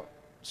to now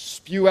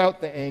spew out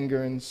the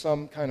anger in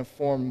some kind of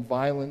form,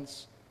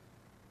 violence.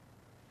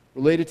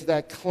 Related to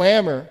that,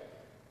 clamor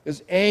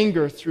is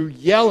anger through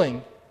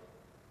yelling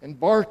and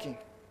barking.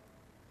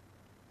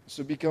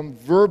 So become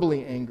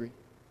verbally angry.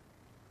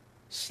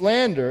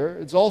 Slander,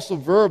 it's also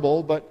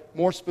verbal, but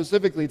more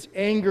specifically, it's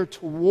anger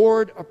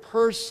toward a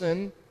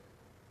person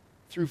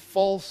through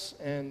false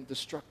and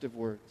destructive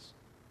words.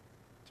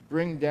 To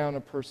bring down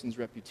a person's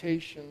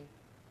reputation,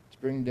 to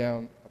bring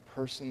down a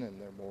person and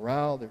their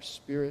morale, their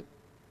spirit.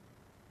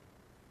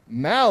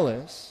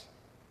 Malice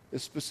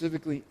is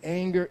specifically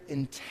anger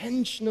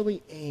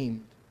intentionally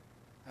aimed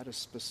at a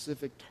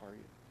specific target.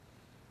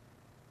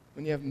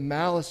 When you have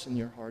malice in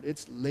your heart,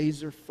 it's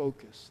laser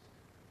focused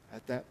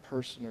at that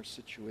person or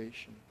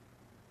situation.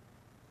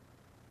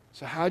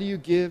 So how do you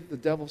give the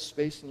devil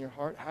space in your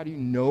heart? How do you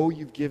know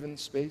you've given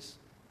space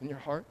in your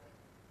heart?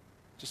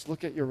 Just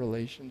look at your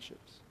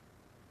relationships.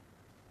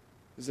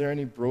 Is there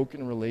any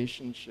broken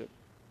relationship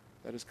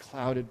that is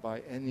clouded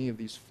by any of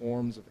these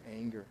forms of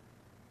anger?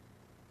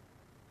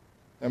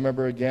 I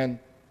remember again,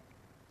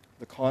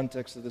 the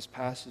context of this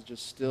passage is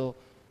still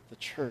the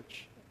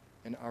church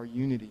and our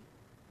unity.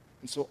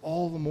 And so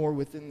all the more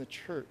within the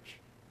church,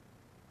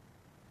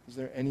 is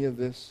there any of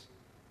this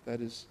that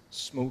is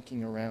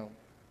smoking around?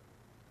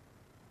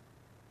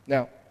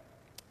 Now,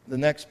 the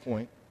next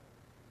point,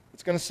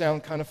 it's going to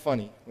sound kind of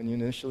funny when you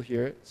initially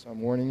hear it, so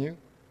I'm warning you.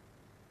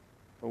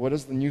 But what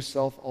does the new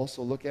self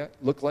also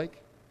look like?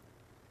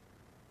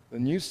 The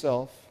new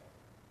self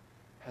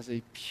has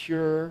a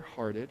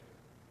pure-hearted,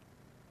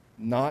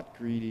 not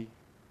greedy,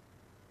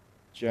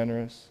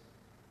 generous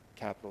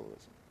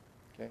capitalism.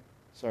 Okay?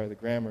 Sorry, the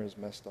grammar is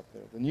messed up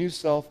there. The new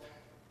self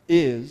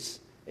is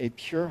a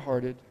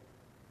pure-hearted,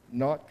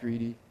 not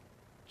greedy,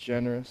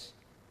 generous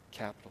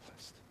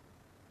capitalist.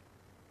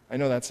 I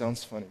know that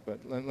sounds funny, but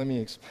let me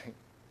explain.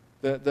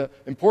 The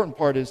important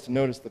part is to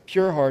notice the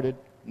pure-hearted,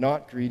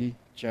 not greedy,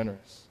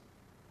 generous.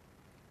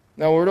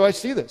 Now, where do I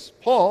see this?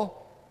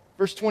 Paul,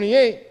 verse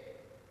 28.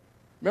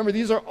 Remember,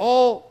 these are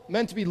all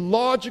meant to be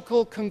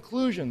logical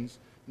conclusions,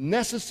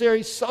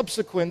 necessary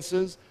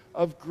subsequences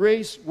of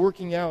grace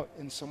working out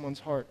in someone's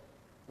heart,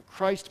 of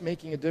Christ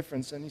making a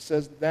difference. And he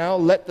says, now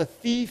let the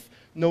thief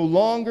no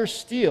longer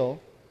steal,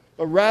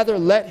 but rather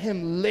let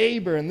him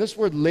labor. And this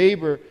word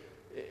labor,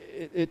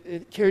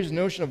 it carries the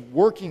notion of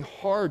working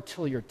hard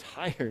till you're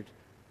tired.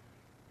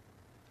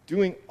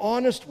 Doing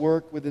honest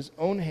work with his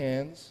own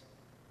hands.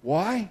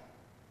 Why?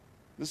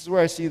 This is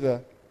where I see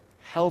the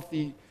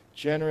healthy,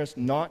 generous,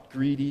 not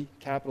greedy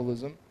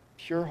capitalism,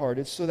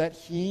 pure-hearted, so that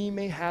he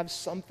may have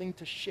something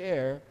to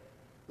share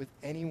with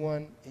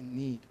anyone in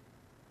need.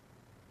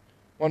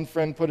 One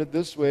friend put it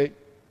this way: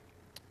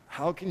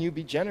 how can you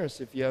be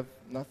generous if you have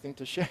nothing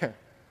to share?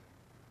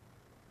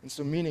 And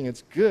so meaning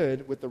it's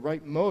good with the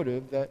right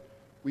motive that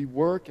we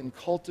work and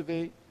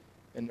cultivate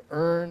and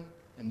earn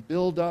and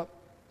build up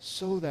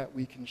so that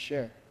we can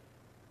share.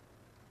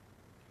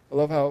 I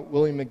love how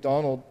William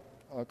MacDonald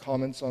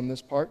comments on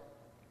this part.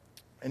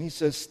 And he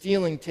says,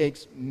 stealing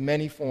takes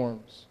many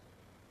forms,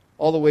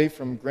 all the way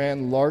from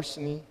grand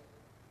larceny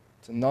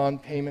to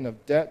non-payment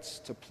of debts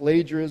to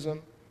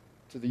plagiarism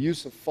to the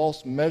use of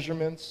false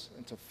measurements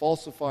and to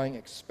falsifying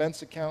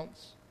expense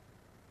accounts.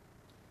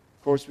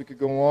 Of course, we could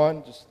go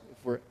on, just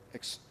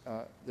if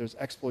there's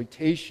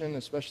exploitation,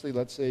 especially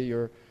let's say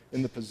you're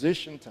in the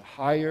position to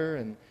hire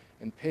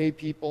and pay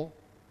people.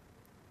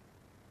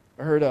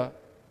 I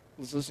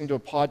was listening to a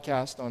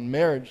podcast on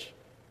marriage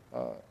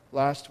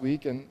last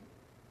week, and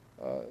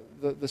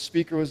the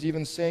speaker was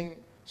even saying,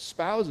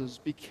 spouses,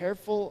 be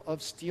careful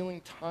of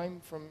stealing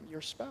time from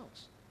your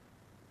spouse.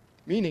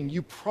 Meaning,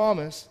 you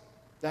promise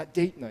that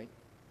date night,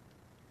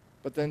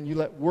 but then you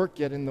let work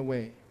get in the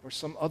way or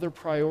some other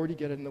priority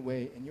get in the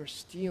way, and you're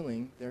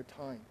stealing their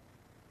time.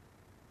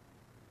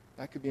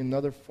 That could be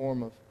another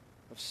form of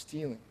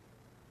stealing.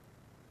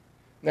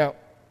 Now,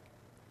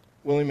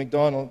 William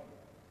MacDonald,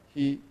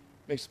 he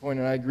makes the point,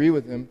 and I agree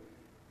with him,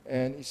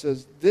 and he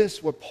says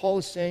what Paul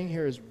is saying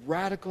here is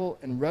radical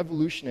and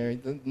revolutionary.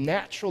 The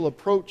natural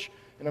approach,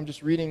 and I'm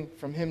just reading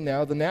from him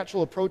now, the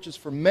natural approach is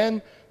for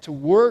men to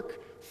work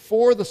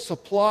for the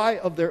supply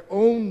of their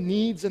own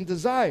needs and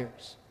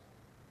desires.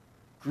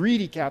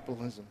 Greedy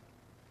capitalism.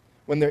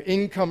 When their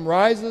income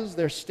rises,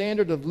 their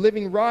standard of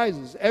living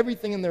rises.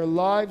 Everything in their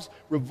lives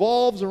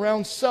revolves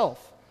around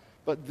self.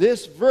 But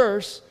this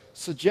verse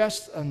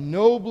suggests a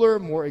nobler,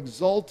 more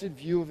exalted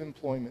view of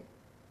employment.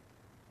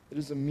 It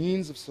is a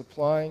means of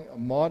supplying a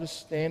modest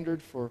standard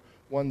for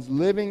one's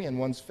living and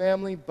one's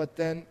family, but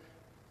then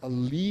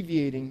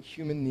alleviating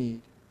human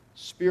need,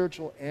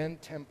 spiritual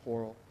and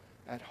temporal,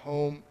 at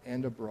home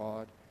and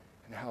abroad,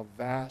 and how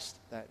vast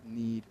that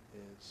need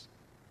is.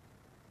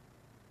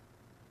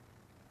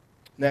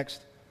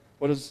 Next,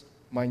 what does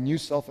my new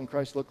self in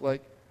Christ look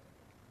like?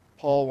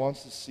 Paul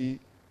wants to see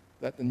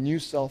that the new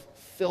self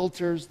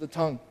filters the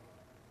tongue.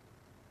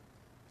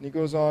 And he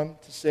goes on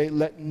to say,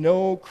 let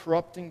no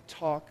corrupting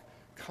talk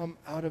come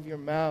out of your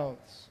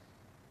mouths,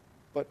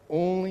 but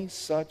only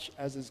such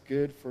as is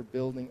good for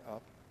building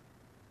up,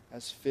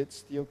 as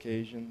fits the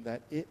occasion,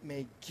 that it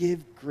may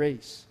give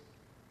grace.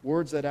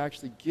 Words that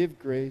actually give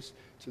grace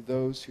to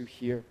those who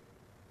hear.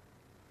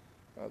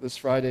 This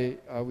Friday,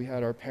 we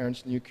had our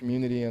parents' new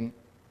community, and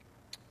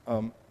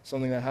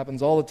something that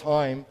happens all the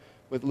time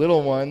with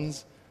little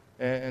ones,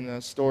 and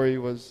a story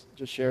was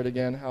just shared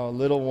again, how a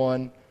little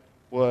one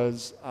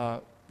was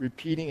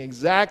repeating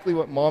exactly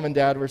what mom and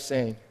dad were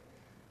saying.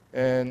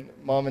 And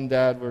mom and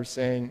dad were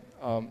saying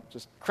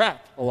just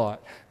crap a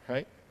lot,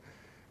 right?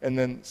 And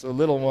then, so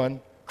little one,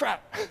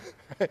 crap,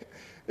 right?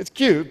 It's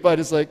cute, but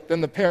it's like,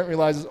 then the parent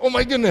realizes, oh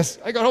my goodness,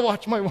 I gotta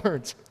watch my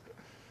words.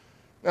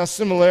 Now,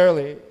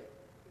 similarly,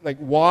 like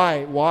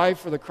why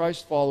for the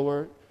Christ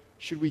follower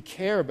should we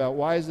care about?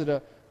 Why is it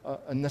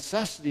a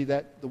necessity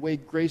that the way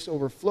grace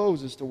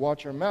overflows is to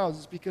watch our mouths?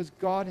 It's because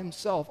God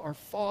himself, our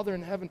Father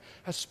in heaven,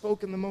 has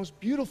spoken the most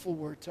beautiful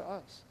word to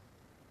us.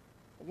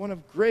 One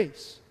of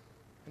grace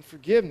and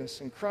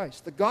forgiveness in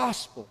Christ, the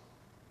gospel.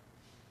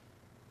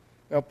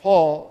 Now,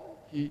 Paul,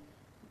 he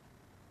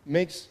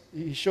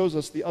shows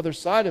us the other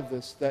side of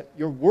this, that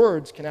your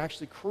words can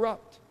actually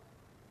corrupt.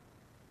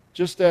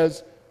 Just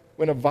as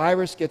when a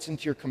virus gets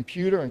into your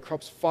computer and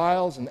corrupts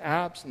files and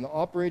apps and the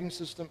operating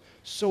system,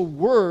 so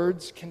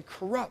words can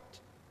corrupt.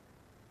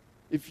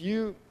 If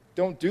you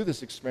don't do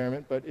this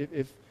experiment, but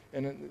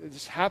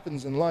this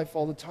happens in life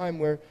all the time,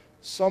 where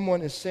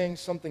someone is saying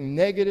something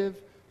negative,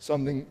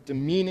 something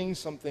demeaning,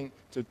 something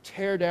to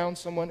tear down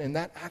someone, and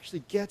that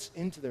actually gets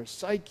into their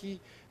psyche,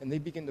 and they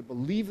begin to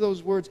believe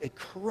those words, it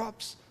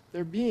corrupts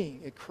their being.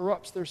 It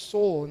corrupts their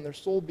soul, and their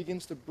soul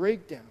begins to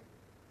break down.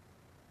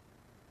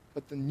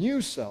 But the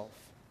new self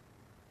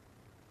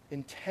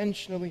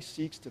intentionally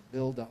seeks to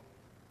build up.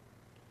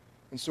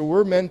 And so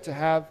we're meant to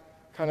have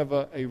kind of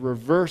a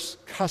reverse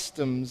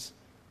customs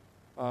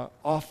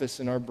office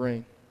in our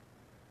brain,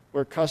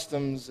 where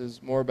customs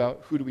is more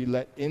about who do we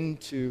let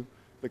into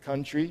the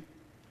country.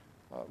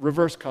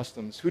 Reverse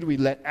customs, who do we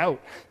let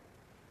out?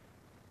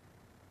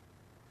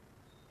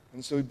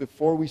 And so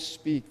before we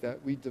speak,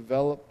 that we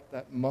develop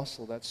that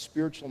muscle, that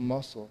spiritual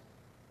muscle.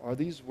 Are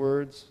these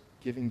words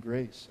giving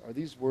grace? Are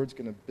these words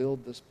going to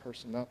build this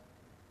person up?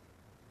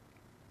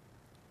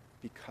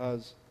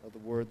 Because of the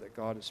word that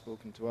God has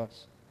spoken to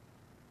us.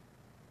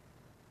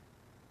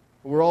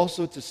 But we're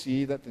also to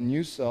see that the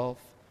new self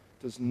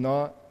does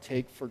not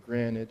take for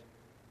granted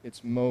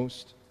its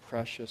most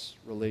precious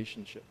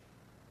relationship.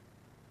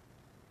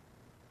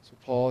 So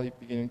Paul,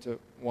 beginning to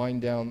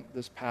wind down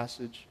this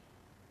passage,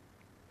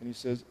 And he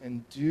says,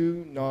 and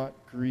do not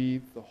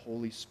grieve the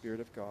Holy Spirit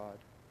of God,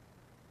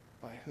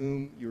 by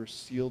whom you are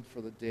sealed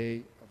for the day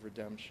of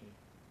redemption.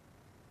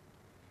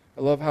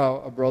 I love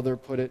how a brother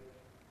put it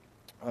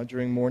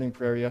during morning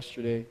prayer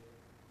yesterday,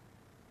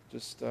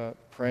 just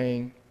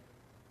praying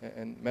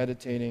and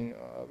meditating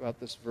about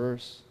this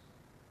verse.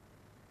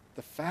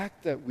 The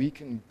fact that we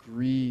can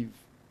grieve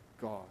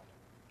God,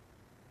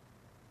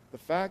 the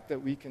fact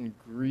that we can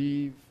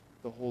grieve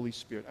the Holy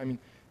Spirit. I mean,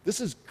 this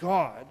is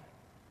God.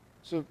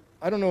 So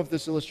I don't know if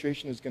this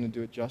illustration is going to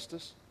do it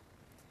justice,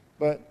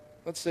 but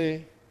let's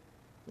say,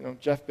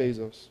 Jeff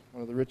Bezos,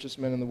 one of the richest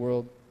men in the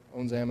world,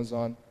 owns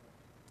Amazon.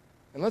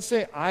 And let's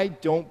say I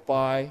don't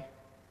buy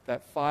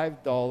that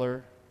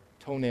 $5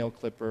 toenail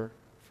clipper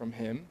from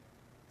him,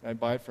 and I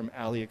buy it from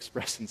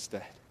AliExpress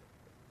instead.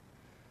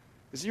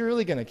 Is he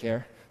really going to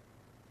care?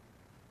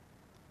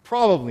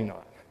 Probably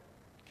not.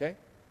 Okay?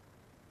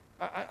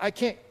 I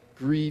can't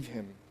grieve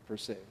him, per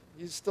se.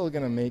 He's still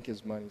going to make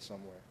his money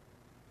somewhere.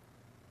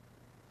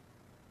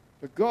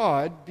 But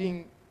God,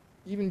 being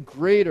even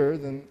greater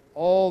than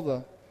all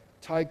the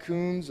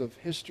tycoons of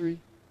history,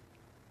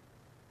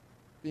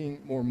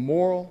 being more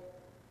moral,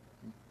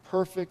 and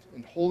perfect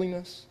in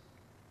holiness,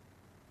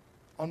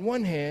 on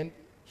one hand,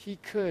 he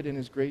could, in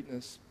his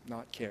greatness,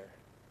 not care.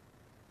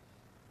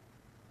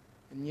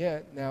 And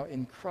yet, now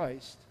in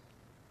Christ,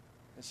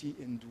 as he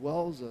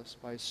indwells us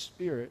by his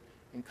Spirit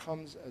and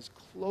comes as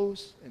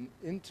close and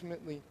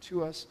intimately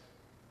to us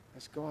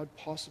as God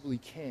possibly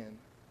can,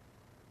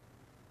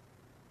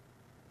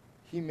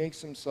 he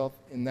makes himself,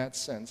 in that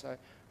sense,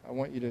 I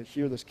want you to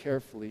hear this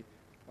carefully,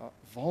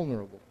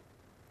 vulnerable.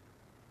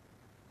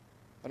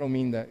 I don't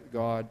mean that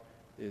God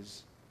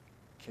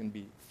can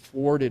be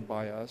thwarted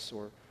by us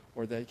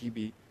or that he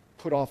be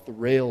put off the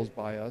rails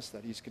by us,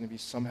 that he's going to be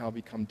somehow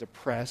become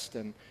depressed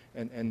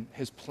and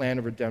his plan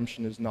of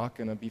redemption is not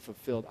going to be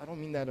fulfilled. I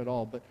don't mean that at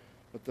all, but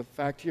the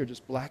fact here,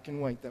 just black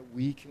and white, that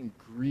we can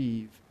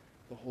grieve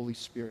the Holy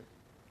Spirit.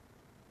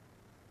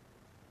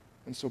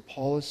 And so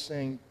Paul is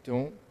saying,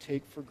 don't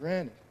take for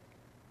granted.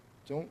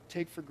 Don't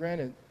take for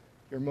granted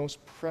your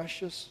most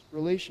precious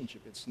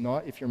relationship. It's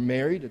not, if you're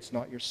married, it's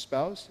not your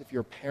spouse. If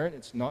you're a parent,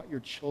 it's not your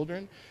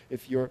children.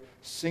 If you're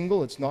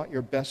single, it's not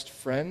your best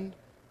friend.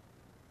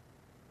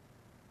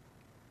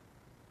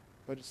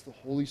 But it's the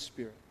Holy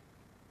Spirit.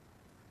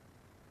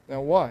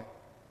 Now, why?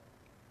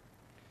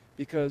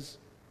 Because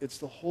it's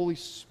the Holy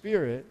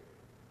Spirit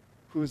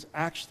who has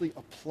actually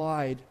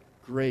applied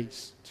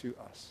grace to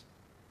us.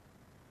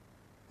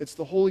 It's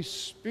the Holy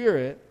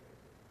Spirit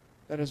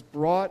that has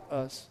brought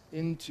us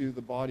into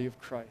the body of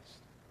Christ.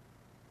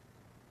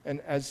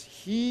 And as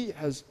he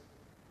has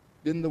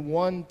been the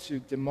one to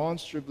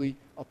demonstrably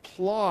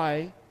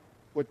apply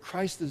what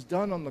Christ has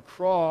done on the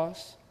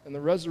cross and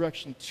the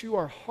resurrection to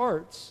our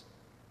hearts,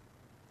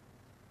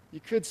 you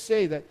could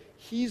say that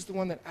he's the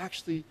one that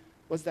actually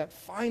was that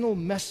final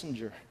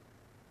messenger.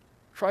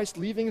 Christ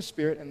leaving his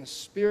Spirit, and the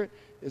Spirit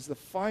is the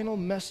final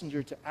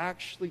messenger to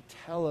actually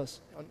tell us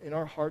in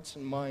our hearts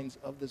and minds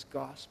of this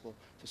gospel,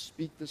 to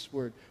speak this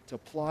word, to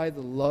apply the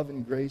love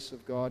and grace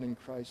of God in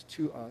Christ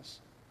to us.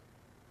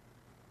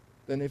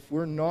 Then if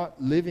we're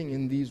not living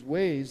in these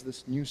ways,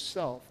 this new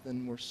self,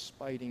 then we're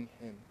spiting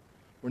him.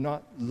 We're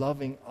not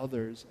loving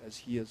others as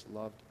he has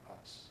loved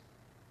us.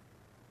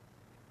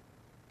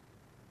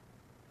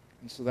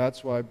 And so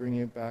that's why I bring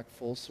it back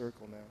full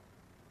circle now.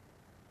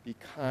 Be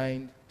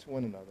kind to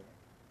one another.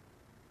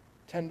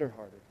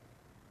 Tender-hearted.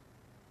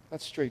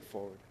 That's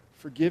straightforward.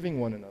 Forgiving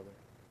one another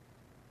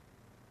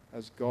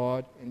as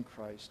God in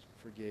Christ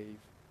forgave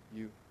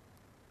you.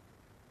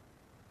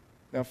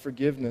 Now,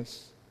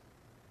 forgiveness,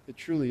 it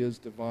truly is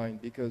divine,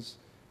 because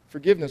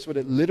forgiveness, what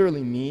it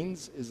literally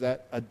means is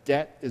that a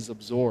debt is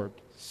absorbed.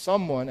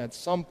 Someone at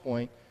some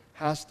point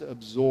has to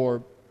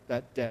absorb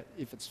that debt.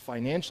 If it's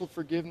financial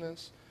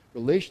forgiveness,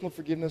 relational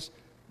forgiveness,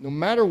 no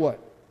matter what,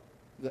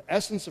 the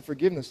essence of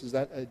forgiveness is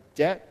that a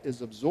debt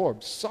is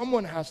absorbed.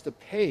 Someone has to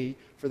pay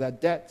for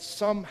that debt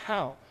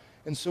somehow.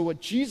 And so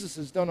what Jesus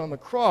has done on the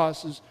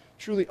cross is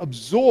truly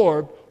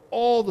absorbed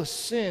all the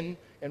sin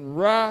and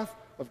wrath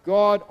of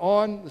God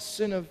on the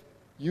sin of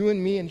you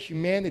and me and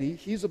humanity.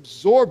 He's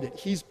absorbed it.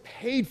 He's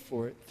paid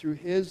for it through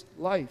his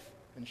life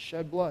and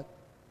shed blood.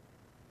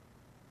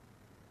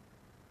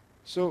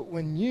 So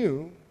when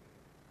you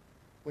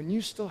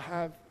still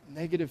have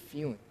negative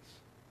feelings,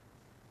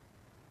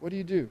 what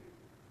do?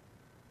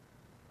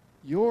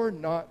 You're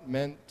not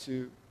meant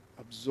to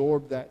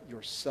absorb that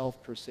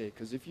yourself per se,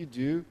 because if you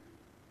do,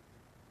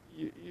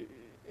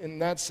 in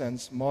that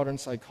sense, modern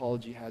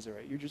psychology has it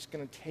right. You're just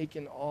going to take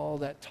in all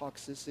that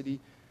toxicity,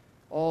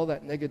 all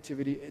that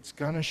negativity. It's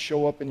going to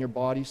show up in your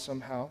body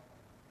somehow.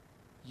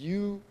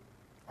 You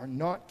are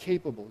not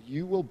capable.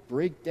 You will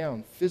break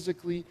down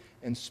physically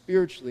and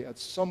spiritually at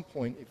some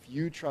point if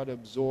you try to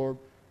absorb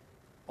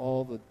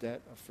all the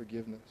debt of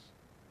forgiveness.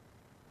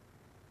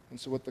 And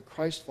so what the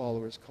Christ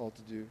follower is called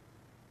to do,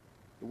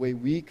 the way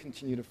we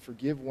continue to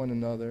forgive one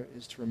another,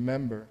 is to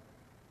remember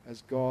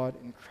as God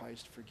in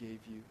Christ forgave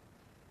you.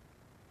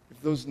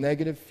 If those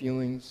negative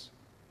feelings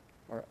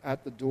are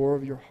at the door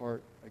of your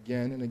heart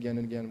again and again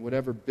and again,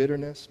 whatever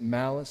bitterness,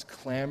 malice,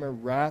 clamor,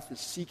 wrath is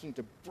seeking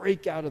to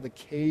break out of the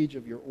cage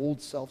of your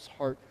old self's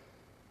heart,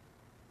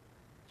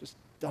 just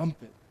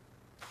dump it,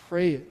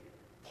 pray it,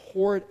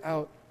 pour it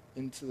out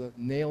into the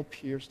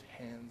nail-pierced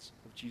hands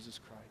of Jesus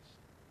Christ.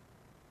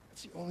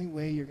 That's the only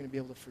way you're going to be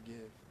able to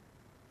forgive,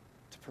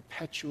 to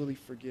perpetually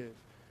forgive,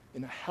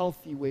 in a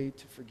healthy way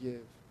to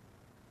forgive.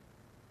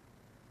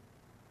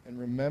 And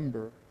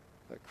remember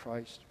that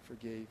Christ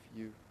forgave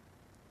you.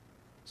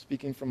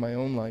 Speaking from my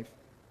own life,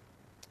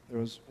 there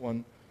was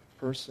one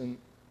person,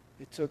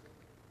 it took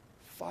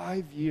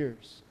 5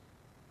 years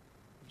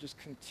of just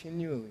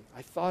continually,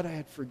 I thought I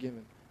had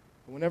forgiven.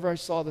 But whenever I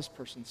saw this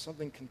person, some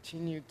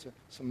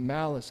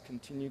malice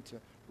continued to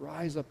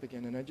rise up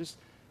again. And I just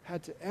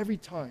had to, every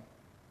time,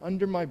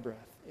 under my breath,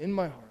 in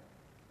my heart,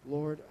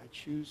 Lord, I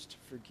choose to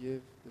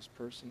forgive this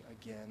person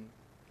again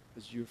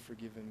as you have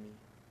forgiven me.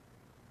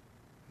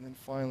 And then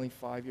finally,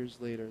 5 years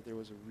later, there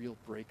was a real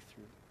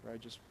breakthrough where I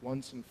just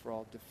once and for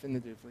all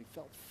definitively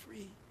felt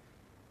free.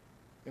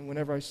 And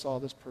whenever I saw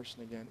this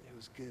person again, it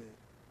was good.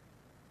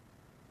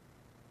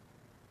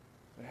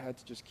 I had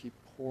to just keep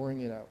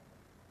pouring it out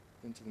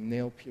into the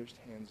nail-pierced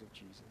hands of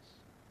Jesus.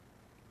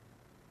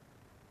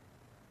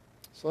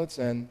 So let's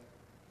end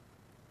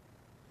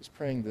just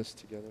praying this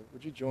together.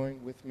 Would you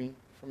join with me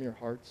from your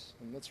hearts?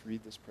 And let's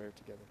read this prayer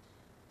together.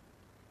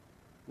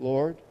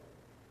 Lord,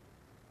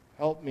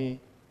 help me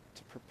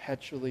to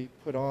perpetually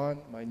put on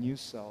my new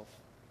self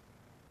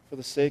for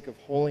the sake of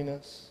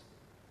holiness,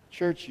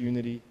 church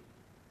unity,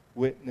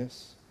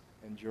 witness,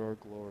 and your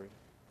glory.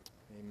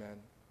 Amen.